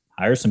help you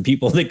hire some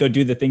people that go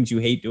do the things you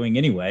hate doing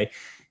anyway.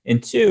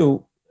 And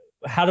two,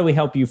 how do we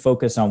help you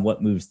focus on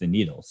what moves the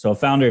needle? So a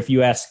founder, if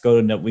you ask,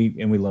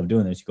 we love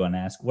doing this, you go and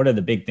ask, what are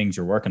the big things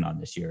you're working on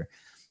this year?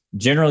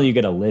 Generally, you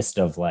get a list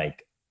of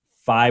like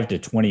 5 to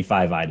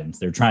 25 items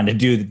they're trying to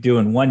do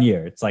in 1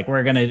 year. It's like,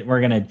 we're going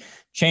to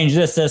change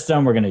this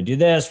system. We're going to do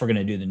this. We're going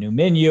to do the new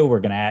menu. We're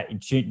going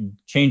to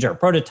change our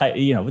prototype.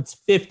 It's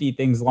 50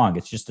 things long.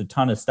 It's just a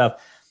ton of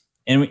stuff.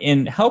 And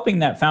in helping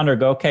that founder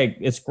go, okay,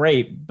 it's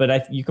great,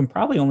 but you can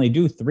probably only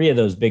do 3 of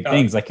those big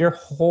things. Like your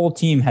whole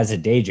team has a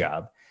day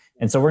job.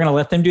 And so we're going to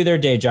let them do their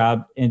day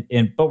job,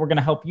 but we're going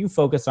to help you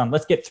focus on,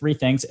 let's get 3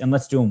 things and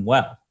let's do them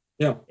well.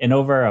 Yeah. And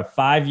over a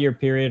 5-year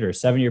period or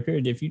 7-year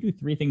period, if you do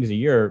 3 things a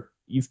year,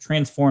 you've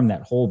transformed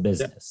that whole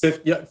business.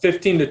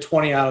 15 to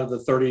 20 out of the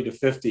 30 to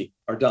 50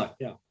 are done.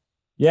 Yeah.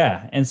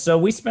 Yeah. And so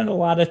we spend a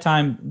lot of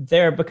time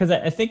there because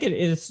I think it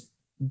is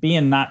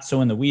being not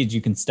so in the weeds. You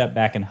can step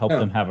back and help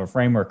them have a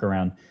framework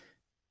around,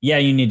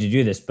 you need to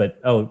do this,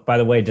 but by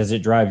the way, does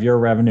it drive your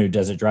revenue?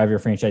 Does it drive your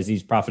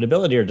franchisees'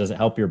 profitability, or does it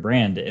help your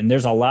brand? And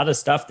there's a lot of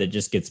stuff that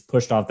just gets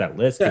pushed off that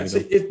list. Yeah,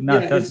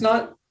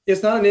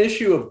 it's not an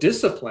issue of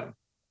discipline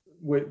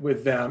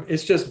with them.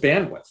 It's just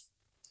bandwidth.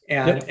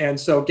 And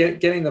so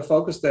getting the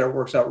focus there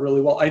works out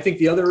really well. I think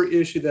the other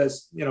issue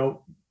that's,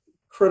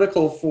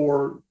 critical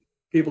for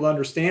people to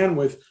understand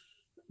with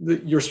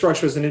your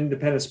structure as an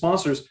independent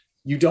sponsors,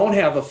 you don't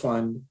have a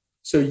fund,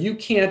 so you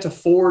can't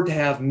afford to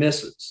have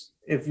misses.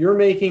 If you're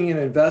making an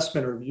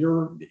investment or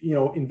you're,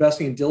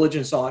 investing in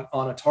diligence on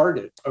a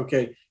target,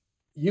 okay,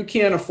 you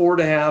can't afford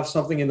to have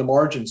something in the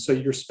margins. So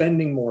you're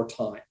spending more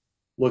time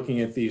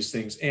looking at these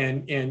things,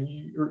 and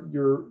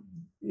you're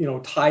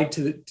tied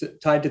to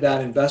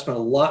that investment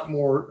a lot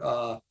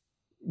more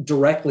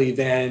directly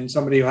than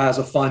somebody who has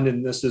a fund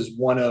and this is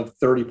one of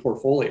 30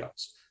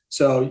 portfolios.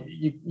 So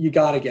you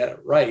got to get it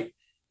right.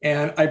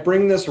 And I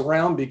bring this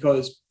around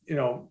because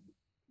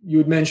you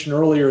had mentioned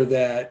earlier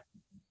that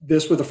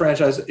this with a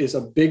franchise is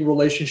a big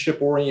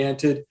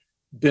relationship-oriented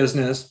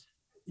business.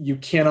 You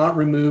cannot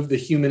remove the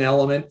human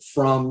element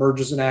from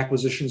mergers and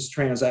acquisitions,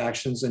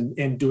 transactions,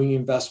 and doing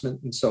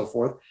investment and so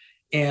forth.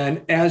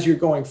 And as you're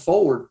going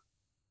forward,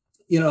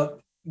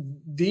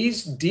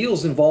 these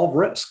deals involve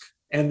risk,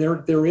 and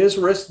there is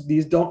risk.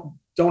 These don't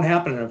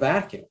happen in a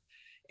vacuum.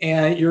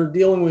 And you're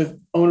dealing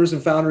with owners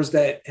and founders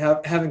that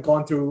haven't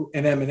gone through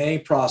an M&A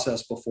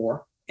process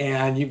before,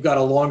 and you've got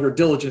a longer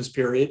diligence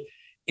period.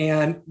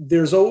 And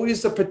there's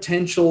always the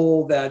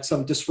potential that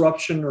some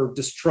disruption or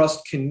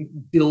distrust can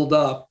build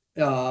up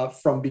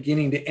from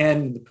beginning to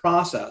end in the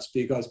process,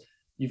 because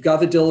you've got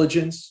the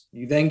diligence,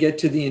 you then get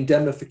to the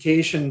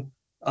indemnification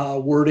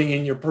wording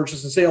in your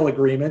purchase and sale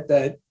agreement,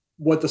 that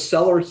what the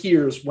seller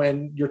hears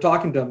when you're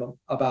talking to them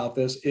about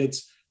this,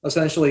 it's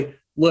essentially,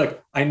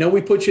 look, I know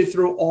we put you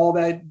through all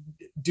that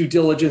due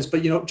diligence,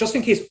 but just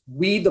in case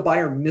we, the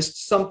buyer,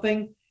 missed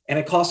something and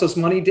it costs us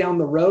money down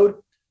the road,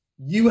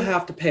 you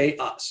have to pay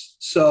us.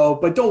 So,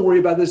 but don't worry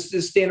about this.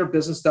 This is standard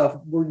business stuff.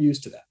 We're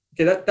used to that.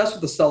 Okay, that's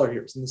what the seller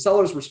hears. And the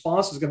seller's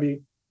response is going to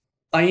be,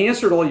 I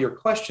answered all your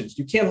questions.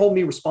 You can't hold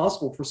me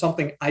responsible for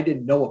something I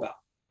didn't know about.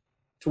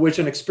 To which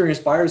an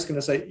experienced buyer is going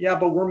to say, yeah,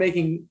 but we're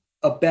making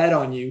a bet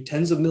on you,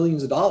 tens of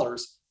millions of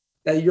dollars,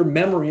 that your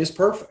memory is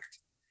perfect.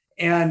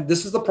 And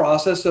this is the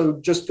process. So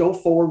just go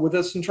forward with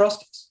us and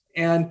trust us.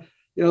 And,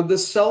 the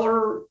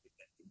seller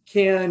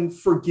can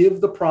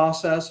forgive the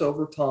process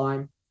over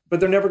time, but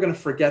they're never going to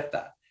forget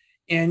that.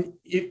 And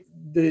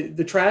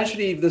the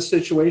tragedy of this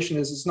situation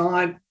is it's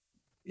not,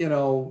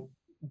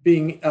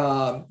 being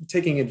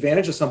taking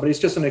advantage of somebody. It's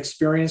just an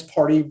experienced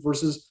party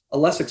versus a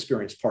less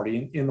experienced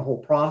party in the whole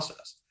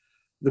process.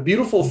 The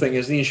beautiful thing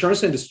is the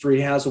insurance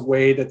industry has a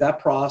way that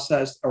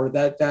process or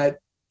that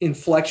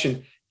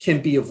inflection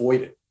can be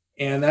avoided,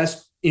 and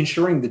that's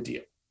insuring the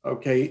deal.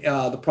 Okay,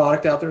 the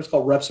product out there is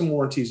called reps and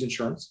warranties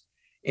insurance,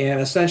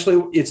 and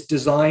essentially it's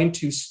designed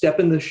to step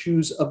in the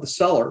shoes of the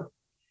seller.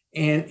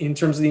 And in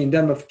terms of the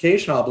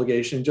indemnification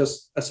obligation,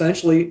 just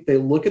essentially they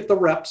look at the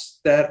reps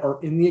that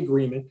are in the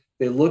agreement,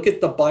 they look at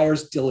the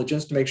buyer's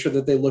diligence to make sure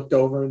that they looked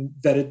over and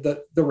vetted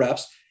the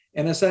reps,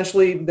 and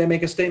essentially they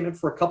make a statement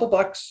for a couple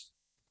bucks.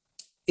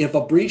 If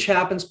a breach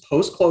happens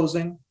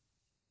post-closing,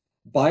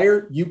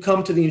 buyer, you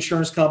come to the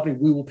insurance company,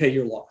 we will pay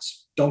your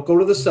loss. Don't go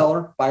to the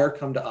seller, buyer,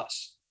 come to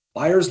us.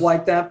 Buyers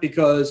like that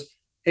because,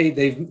 hey,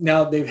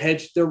 they've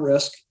hedged their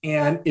risk,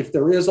 and if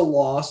there is a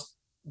loss,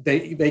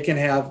 they can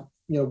have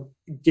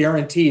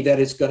guarantee that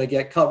it's going to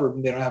get covered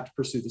and they don't have to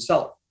pursue the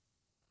seller.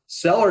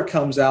 Seller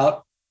comes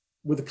out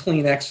with a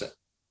clean exit.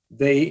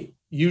 They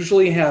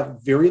usually have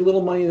very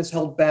little money that's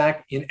held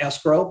back in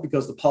escrow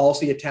because the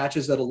policy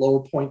attaches at a lower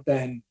point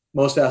than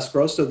most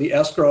escrow. So the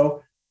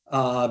escrow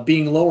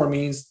being lower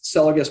means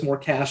seller gets more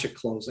cash at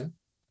closing.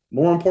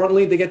 More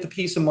importantly, they get the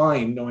peace of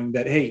mind knowing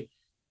that, hey,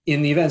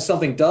 in the event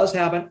something does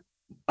happen,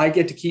 I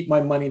get to keep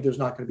my money. There's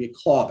not going to be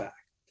a clawback.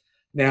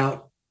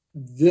 Now,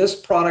 this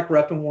product,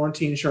 rep and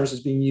warranty insurance, is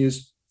being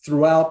used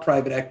throughout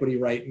private equity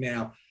right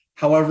now.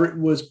 However, it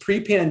was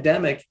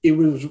pre-pandemic, it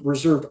was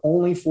reserved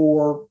only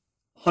for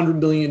 $100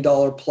 million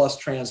plus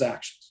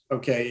transactions.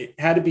 Okay, it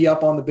had to be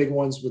up on the big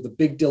ones with the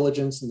big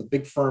diligence and the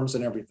big firms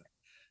and everything.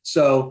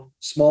 So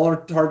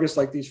smaller targets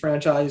like these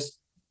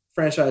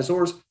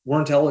franchisors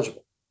weren't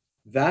eligible.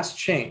 That's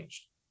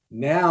changed.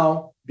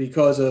 Now,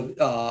 because of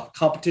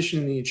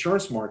competition in the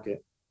insurance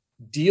market,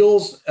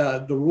 deals,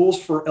 the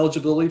rules for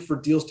eligibility for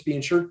deals to be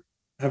insured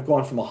have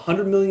gone from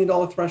 $100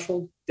 million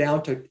threshold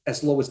down to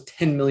as low as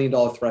 $10 million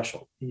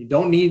threshold. You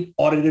don't need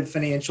audited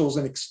financials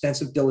and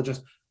extensive diligence.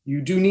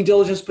 You do need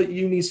diligence, but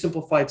you need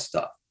simplified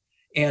stuff.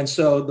 And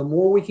so the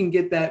more we can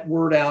get that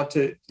word out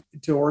to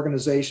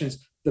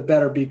organizations, the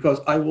better, because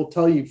I will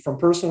tell you from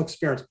personal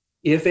experience,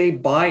 if a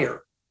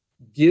buyer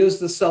gives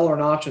the seller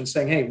an option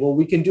saying, hey, well,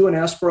 we can do an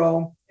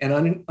escrow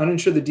and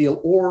uninsure the deal,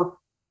 or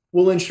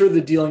we'll insure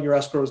the deal and your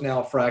escrow is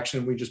now a fraction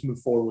and we just move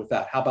forward with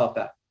that. How about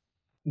that?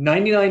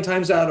 99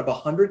 times out of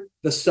 100,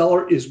 the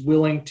seller is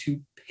willing to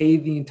pay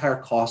the entire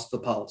cost of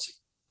the policy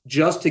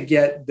just to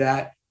get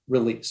that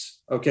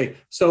release. Okay,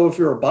 so if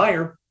you're a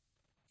buyer,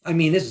 I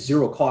mean, it's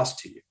zero cost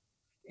to you.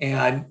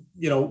 And,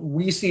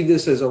 we see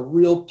this as a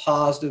real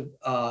positive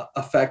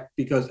effect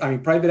because, I mean,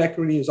 private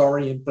equity has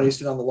already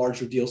embraced it on the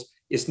larger deals.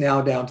 It's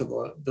now down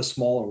to the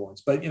smaller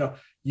ones. But,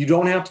 you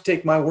don't have to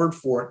take my word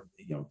for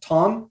it.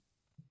 Tom,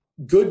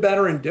 good,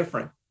 better, and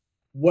different.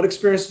 What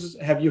experiences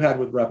have you had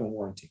with rep and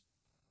warranty?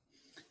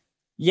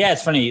 Yeah,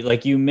 it's funny.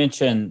 Like you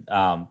mentioned,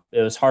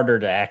 it was harder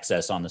to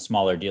access on the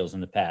smaller deals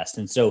in the past.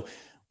 And so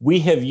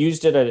we have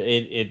used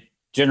it.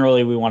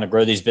 Generally, we want to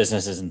grow these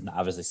businesses and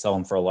obviously sell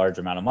them for a large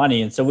amount of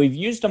money. And so we've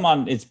used them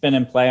it's been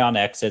in play on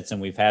exits,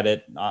 and we've had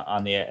it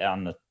on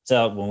the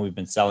sell when we've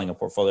been selling a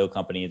portfolio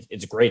company.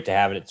 It's great to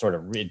have it. It sort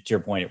of, to your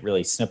point, it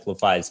really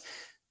simplifies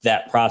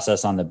that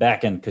process on the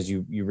back end because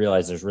you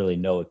realize there's really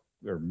no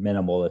or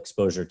minimal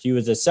exposure to you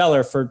as a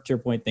seller for, to your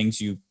point, things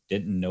you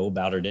didn't know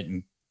about or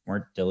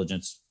weren't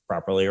diligence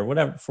properly or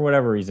whatever, for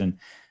whatever reason.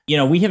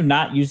 We have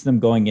not used them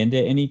going into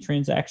any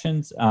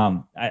transactions.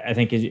 I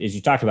think as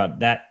you talked about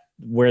that,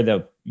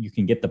 where you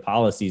can get the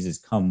policies is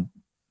come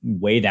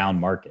way down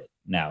market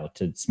now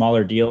to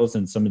smaller deals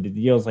and some of the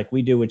deals like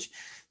we do, which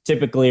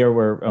typically are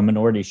we're a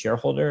minority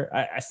shareholder.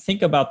 I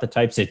think about the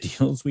types of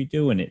deals we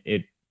do, and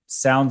it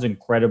sounds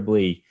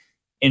incredibly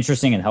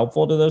interesting and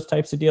helpful to those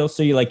types of deals.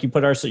 So you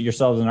put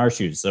yourselves in our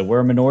shoes. So we're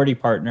a minority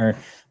partner.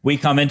 We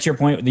come into your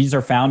point. These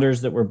are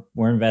founders that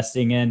we're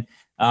investing in.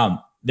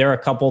 There are a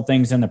couple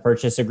things in the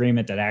purchase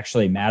agreement that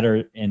actually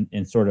matter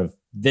in sort of,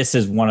 this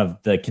is one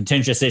of the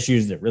contentious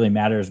issues that really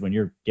matters when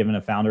you're giving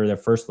a founder their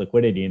first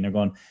liquidity and they're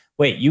going,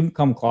 wait, you can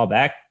come claw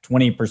back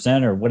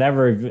 20% or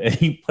whatever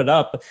you put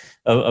up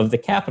of the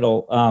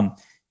capital.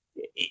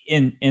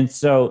 And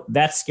so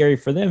that's scary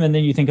for them. And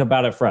then you think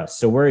about it for us.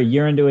 So we're a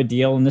year into a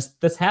deal, and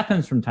this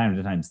happens from time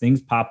to time. Things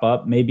pop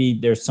up. Maybe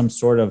there's some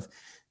sort of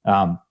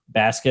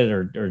basket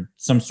or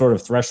some sort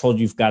of threshold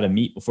you've got to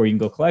meet before you can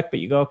go collect, but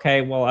you go, okay,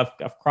 well,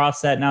 I've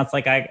crossed that. Now it's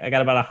like, I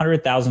got about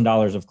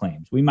 $100,000 of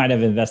claims. We might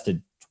have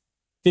invested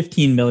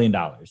 $15 million.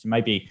 It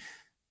might be,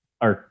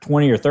 or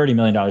 $20 or $30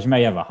 million. You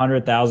might have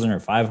 $100,000 or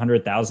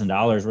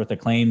 $500,000 worth of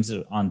claims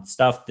on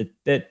stuff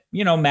that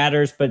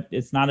matters, but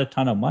it's not a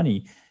ton of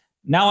money.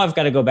 Now I've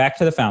got to go back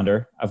to the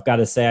founder. I've got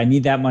to say, I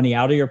need that money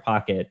out of your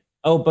pocket.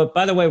 Oh, but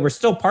by the way, we're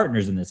still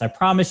partners in this. I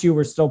promise you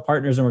we're still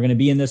partners and we're going to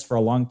be in this for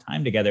a long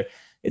time together.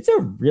 It's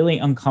a really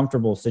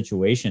uncomfortable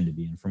situation to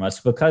be in from us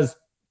because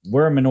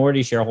we're a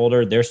minority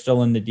shareholder. They're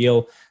still in the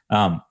deal.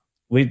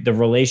 The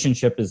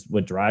relationship is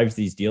what drives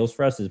these deals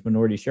for us as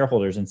minority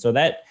shareholders. And so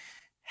that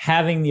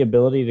having the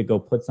ability to go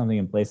put something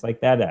in place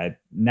like that,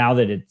 now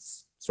that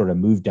it's sort of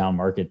move down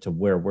market to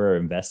where we're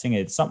investing,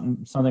 it's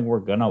something we're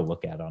going to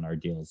look at on our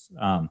deals.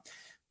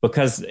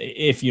 Because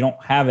if you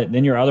don't have it,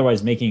 then you're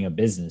otherwise making a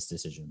business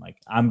decision. Like,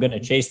 I'm going to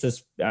chase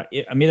this.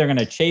 I'm either going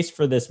to chase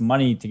for this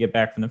money to get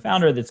back from the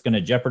founder that's going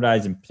to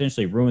jeopardize and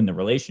potentially ruin the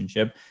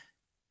relationship,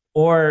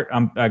 or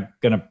I'm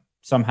going to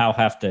somehow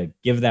have to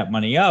give that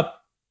money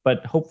up,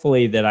 but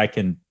hopefully that I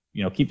can,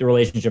 keep the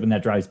relationship, and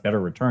that drives better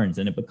returns.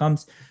 And it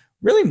becomes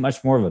really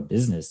much more of a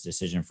business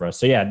decision for us.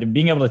 So yeah,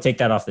 being able to take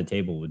that off the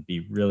table would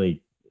be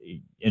really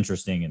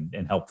interesting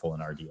and helpful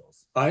in our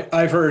deals.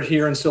 I've heard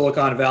here in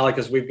Silicon Valley,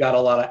 because we've got a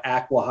lot of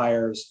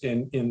acqui-hires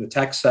in the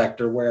tech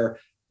sector, where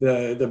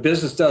the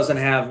business doesn't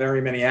have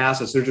very many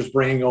assets. They're just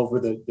bringing over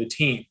the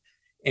team.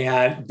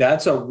 And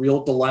that's a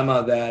real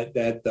dilemma that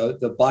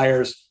the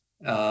buyers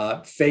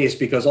face,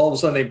 because all of a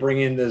sudden they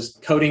bring in this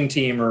coding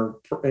team or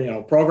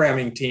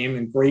programming team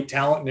and great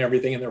talent and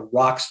everything, and they're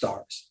rock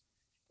stars.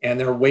 And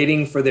they're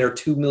waiting for their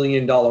 $2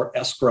 million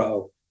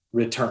escrow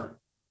return.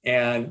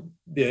 And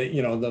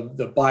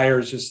the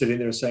buyers just sitting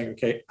there saying,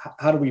 okay,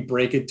 how do we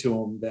break it to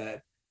them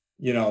that,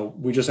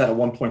 we just had a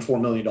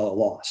 $1.4 million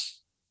loss?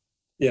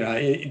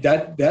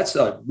 That's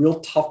a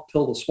real tough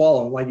pill to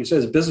swallow. And like you said,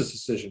 it's a business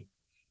decision.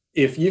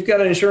 If you've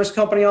got an insurance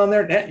company on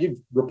there,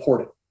 you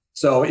report it.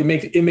 So it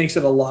makes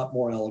it a lot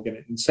more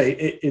elegant, and say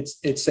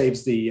it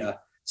saves the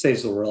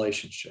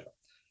relationship.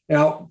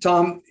 Now,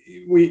 Tom,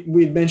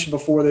 we mentioned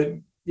before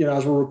that,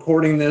 as we're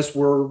recording this,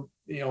 we're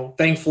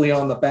thankfully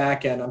on the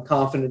back end. I'm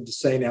confident to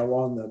say now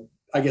we're on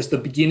the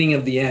beginning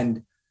of the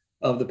end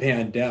of the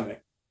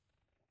pandemic.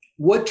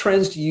 What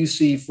trends do you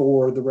see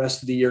for the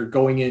rest of the year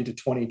going into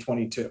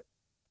 2022?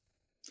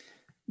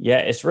 Yeah,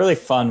 it's really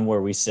fun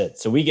where we sit.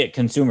 So we get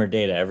consumer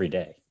data every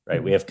day, right?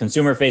 Mm-hmm. We have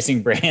consumer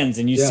facing brands,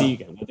 and you see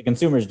what the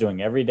consumer is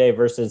doing every day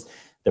versus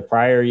the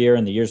prior year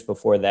and the years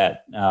before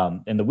that.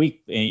 And the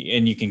week,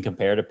 and you can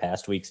compare to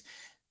past weeks.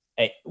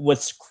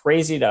 What's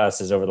crazy to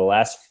us is over the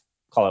last,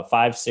 call it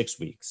 5-6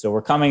 weeks. So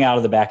we're coming out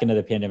of the back end of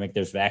the pandemic.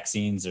 There's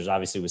vaccines. There's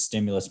obviously with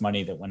stimulus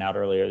money that went out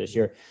earlier this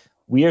year.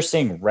 We are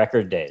seeing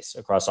record days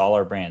across all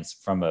our brands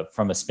from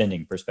a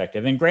spending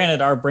perspective. And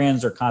granted, our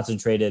brands are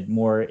concentrated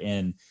more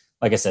in,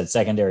 like I said,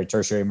 secondary,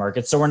 tertiary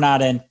markets. So we're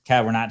not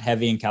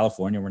heavy in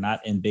California. We're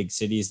not in big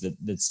cities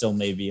that still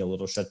may be a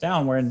little shut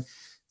down. We're in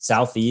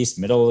Southeast,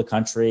 middle of the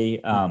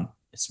country,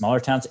 smaller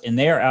towns, and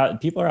they are out.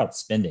 People are out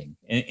spending,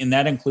 and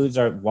that includes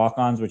our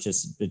walk-ons, which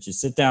is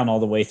sit down all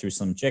the way through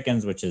Slim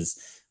Chickens, which is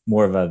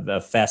more of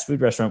a fast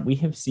food restaurant. We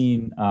have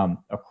seen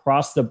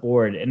across the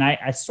board, and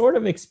I sort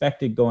of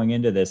expected going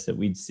into this that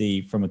we'd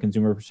see from a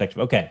consumer perspective,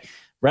 okay,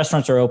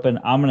 restaurants are open.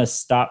 I'm going to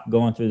stop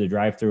going through the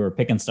drive-through or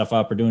picking stuff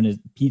up or doing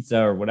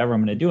pizza or whatever I'm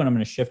going to do, and I'm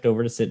going to shift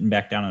over to sitting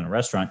back down in a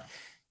restaurant.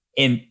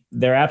 And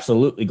they're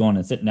absolutely going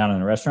and sitting down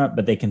in a restaurant,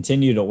 but they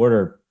continue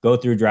to go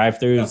through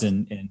drive-throughs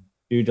and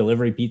do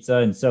delivery pizza.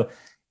 And so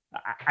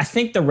I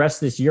think the rest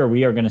of this year,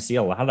 we are going to see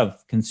a lot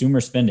of consumer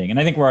spending. And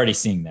I think we're already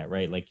seeing that,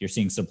 right? Like, you're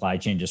seeing supply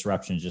chain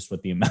disruptions just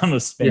with the amount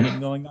of spending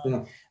going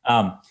on.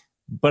 Yeah.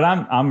 But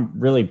I'm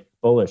really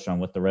bullish on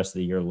what the rest of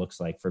the year looks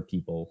like for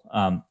people.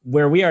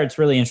 Where we are, it's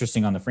really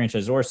interesting on the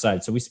franchisor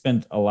side. So we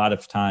spend a lot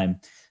of time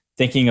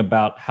thinking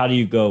about how do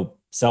you go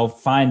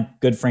find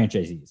good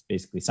franchisees,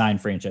 basically sign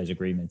franchise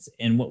agreements.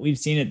 And what we've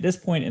seen at this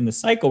point in the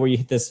cycle where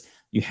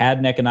you had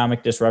an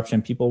economic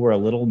disruption, people were a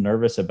little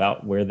nervous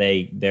about where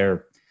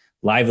their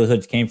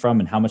livelihoods came from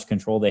and how much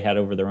control they had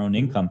over their own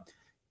income.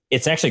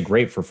 It's actually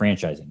great for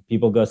franchising.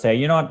 People go say,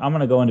 you know what, I'm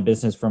going to go into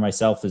business for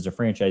myself as a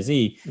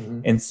franchisee.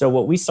 Mm-hmm. And so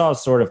what we saw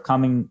sort of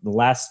coming the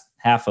last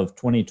half of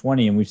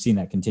 2020, and we've seen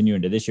that continue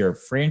into this year,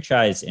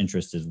 franchise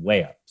interest is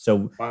way up.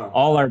 So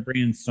all our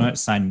brands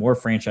signed more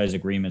franchise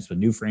agreements with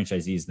new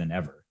franchisees than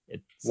ever.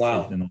 It's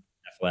in the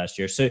last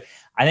year. So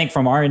I think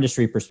from our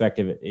industry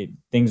perspective,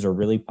 things are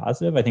really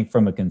positive. I think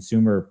from a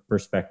consumer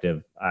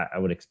perspective, I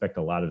would expect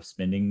a lot of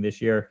spending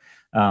this year.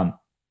 I'm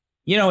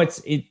as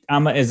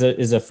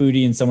a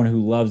foodie and someone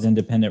who loves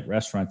independent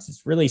restaurants,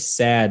 it's really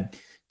sad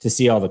to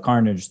see all the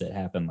carnage that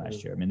happened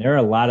last year. I mean, there are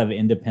a lot of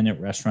independent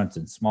restaurants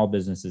and small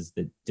businesses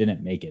that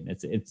didn't make it.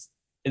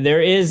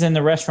 There is in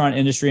the restaurant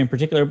industry in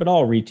particular, but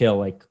all retail,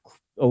 like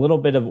a little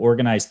bit of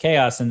organized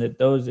chaos, and that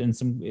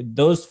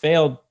those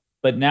failed.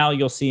 But now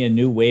you'll see a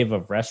new wave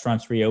of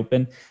restaurants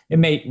reopen.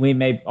 We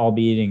may all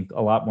be eating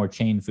a lot more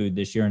chain food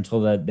this year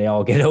until they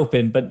all get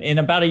open. But in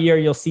about a year,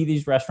 you'll see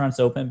these restaurants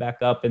open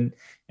back up and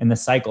the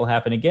cycle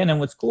happen again.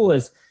 And what's cool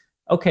is,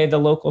 okay, the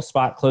local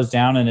spot closed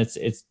down and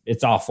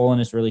it's awful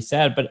and it's really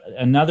sad. But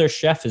another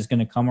chef is going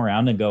to come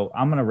around and go,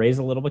 I'm going to raise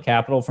a little bit of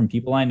capital from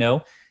people I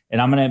know.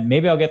 And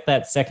maybe I'll get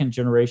that second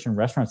generation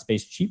restaurant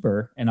space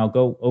cheaper, and I'll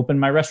go open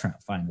my restaurant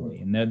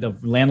finally. And the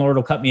landlord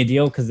will cut me a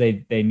deal because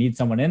they need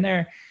someone in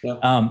there.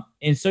 Yeah.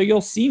 And so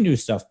you'll see new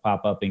stuff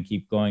pop up and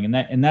keep going.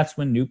 And that's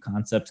when new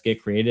concepts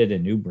get created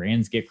and new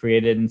brands get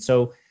created. And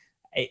so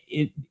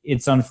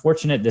it's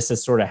unfortunate this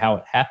is sort of how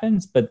it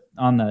happens, but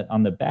on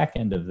the back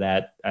end of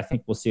that, I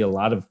think we'll see a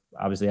lot of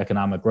obviously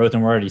economic growth,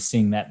 and we're already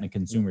seeing that in the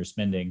consumer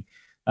spending.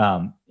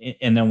 And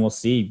then we'll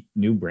see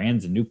new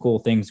brands and new cool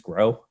things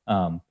grow.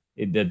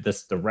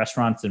 the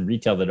restaurants and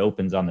retail that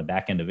opens on the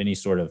back end of any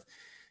sort of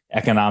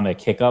economic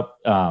hiccup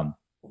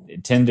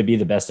tend to be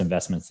the best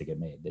investments that get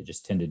made.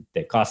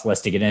 They cost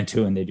less to get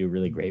into, and they do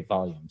really great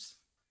volumes.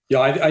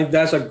 Yeah,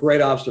 that's a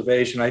great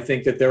observation. I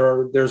think that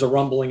there's a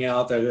rumbling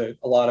out that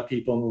a lot of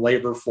people in the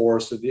labor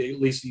force, at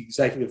least the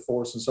executive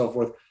force and so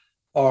forth,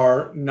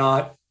 are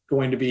not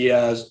going to be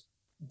as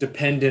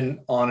dependent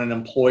on an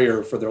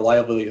employer for their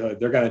livelihood.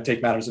 They're going to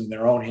take matters in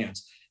their own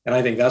hands. And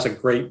I think that's a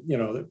great,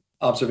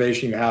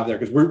 observation you have there,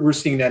 because we're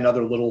seeing that in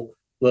other little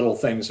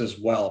things as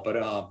well. But,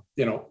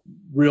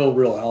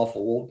 real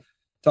helpful. Well,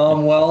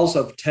 Tom Wells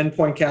of 10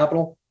 Point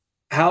Capital,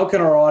 how can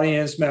our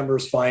audience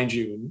members find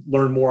you and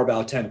learn more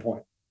about 10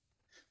 Point?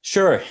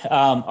 Sure.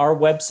 Our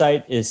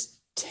website is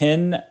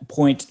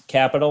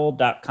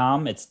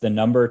 10pointcapital.com. It's the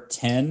number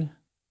 10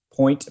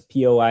 point,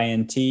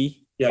 POINT.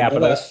 Yeah,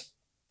 capital.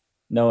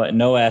 No S.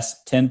 No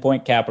S, 10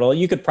 Point Capital.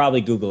 You could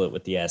probably Google it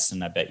with the S,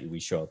 and I bet you we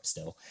show up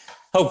still,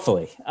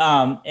 hopefully.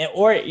 I'm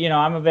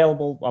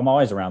available. I'm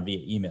always around via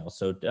email.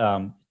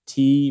 So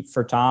T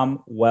for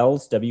Tom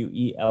Wells,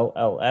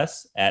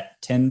 WELLS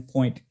at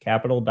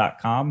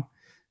 10pointcapital.com.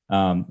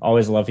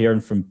 Always love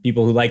hearing from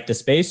people who like the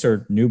space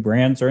or new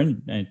brands I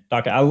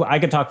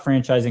could talk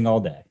franchising all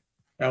day.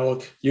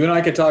 Well, you and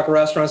I could talk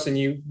restaurants, and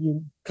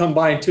you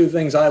combine two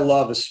things I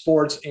love, is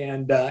sports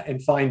and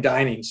fine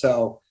dining.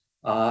 So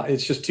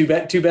it's just too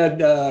bad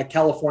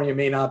California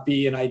may not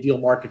be an ideal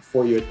market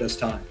for you at this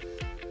time.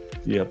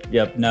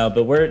 Yep. No,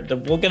 but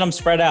we'll get them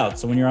spread out.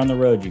 So when you're on the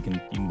road, you can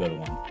go to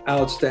one.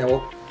 Outstanding.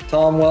 Well,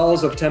 Tom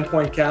Wells of 10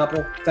 Point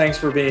Capital, thanks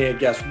for being a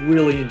guest.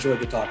 Really enjoyed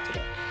the talk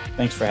today.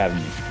 Thanks for having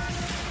me.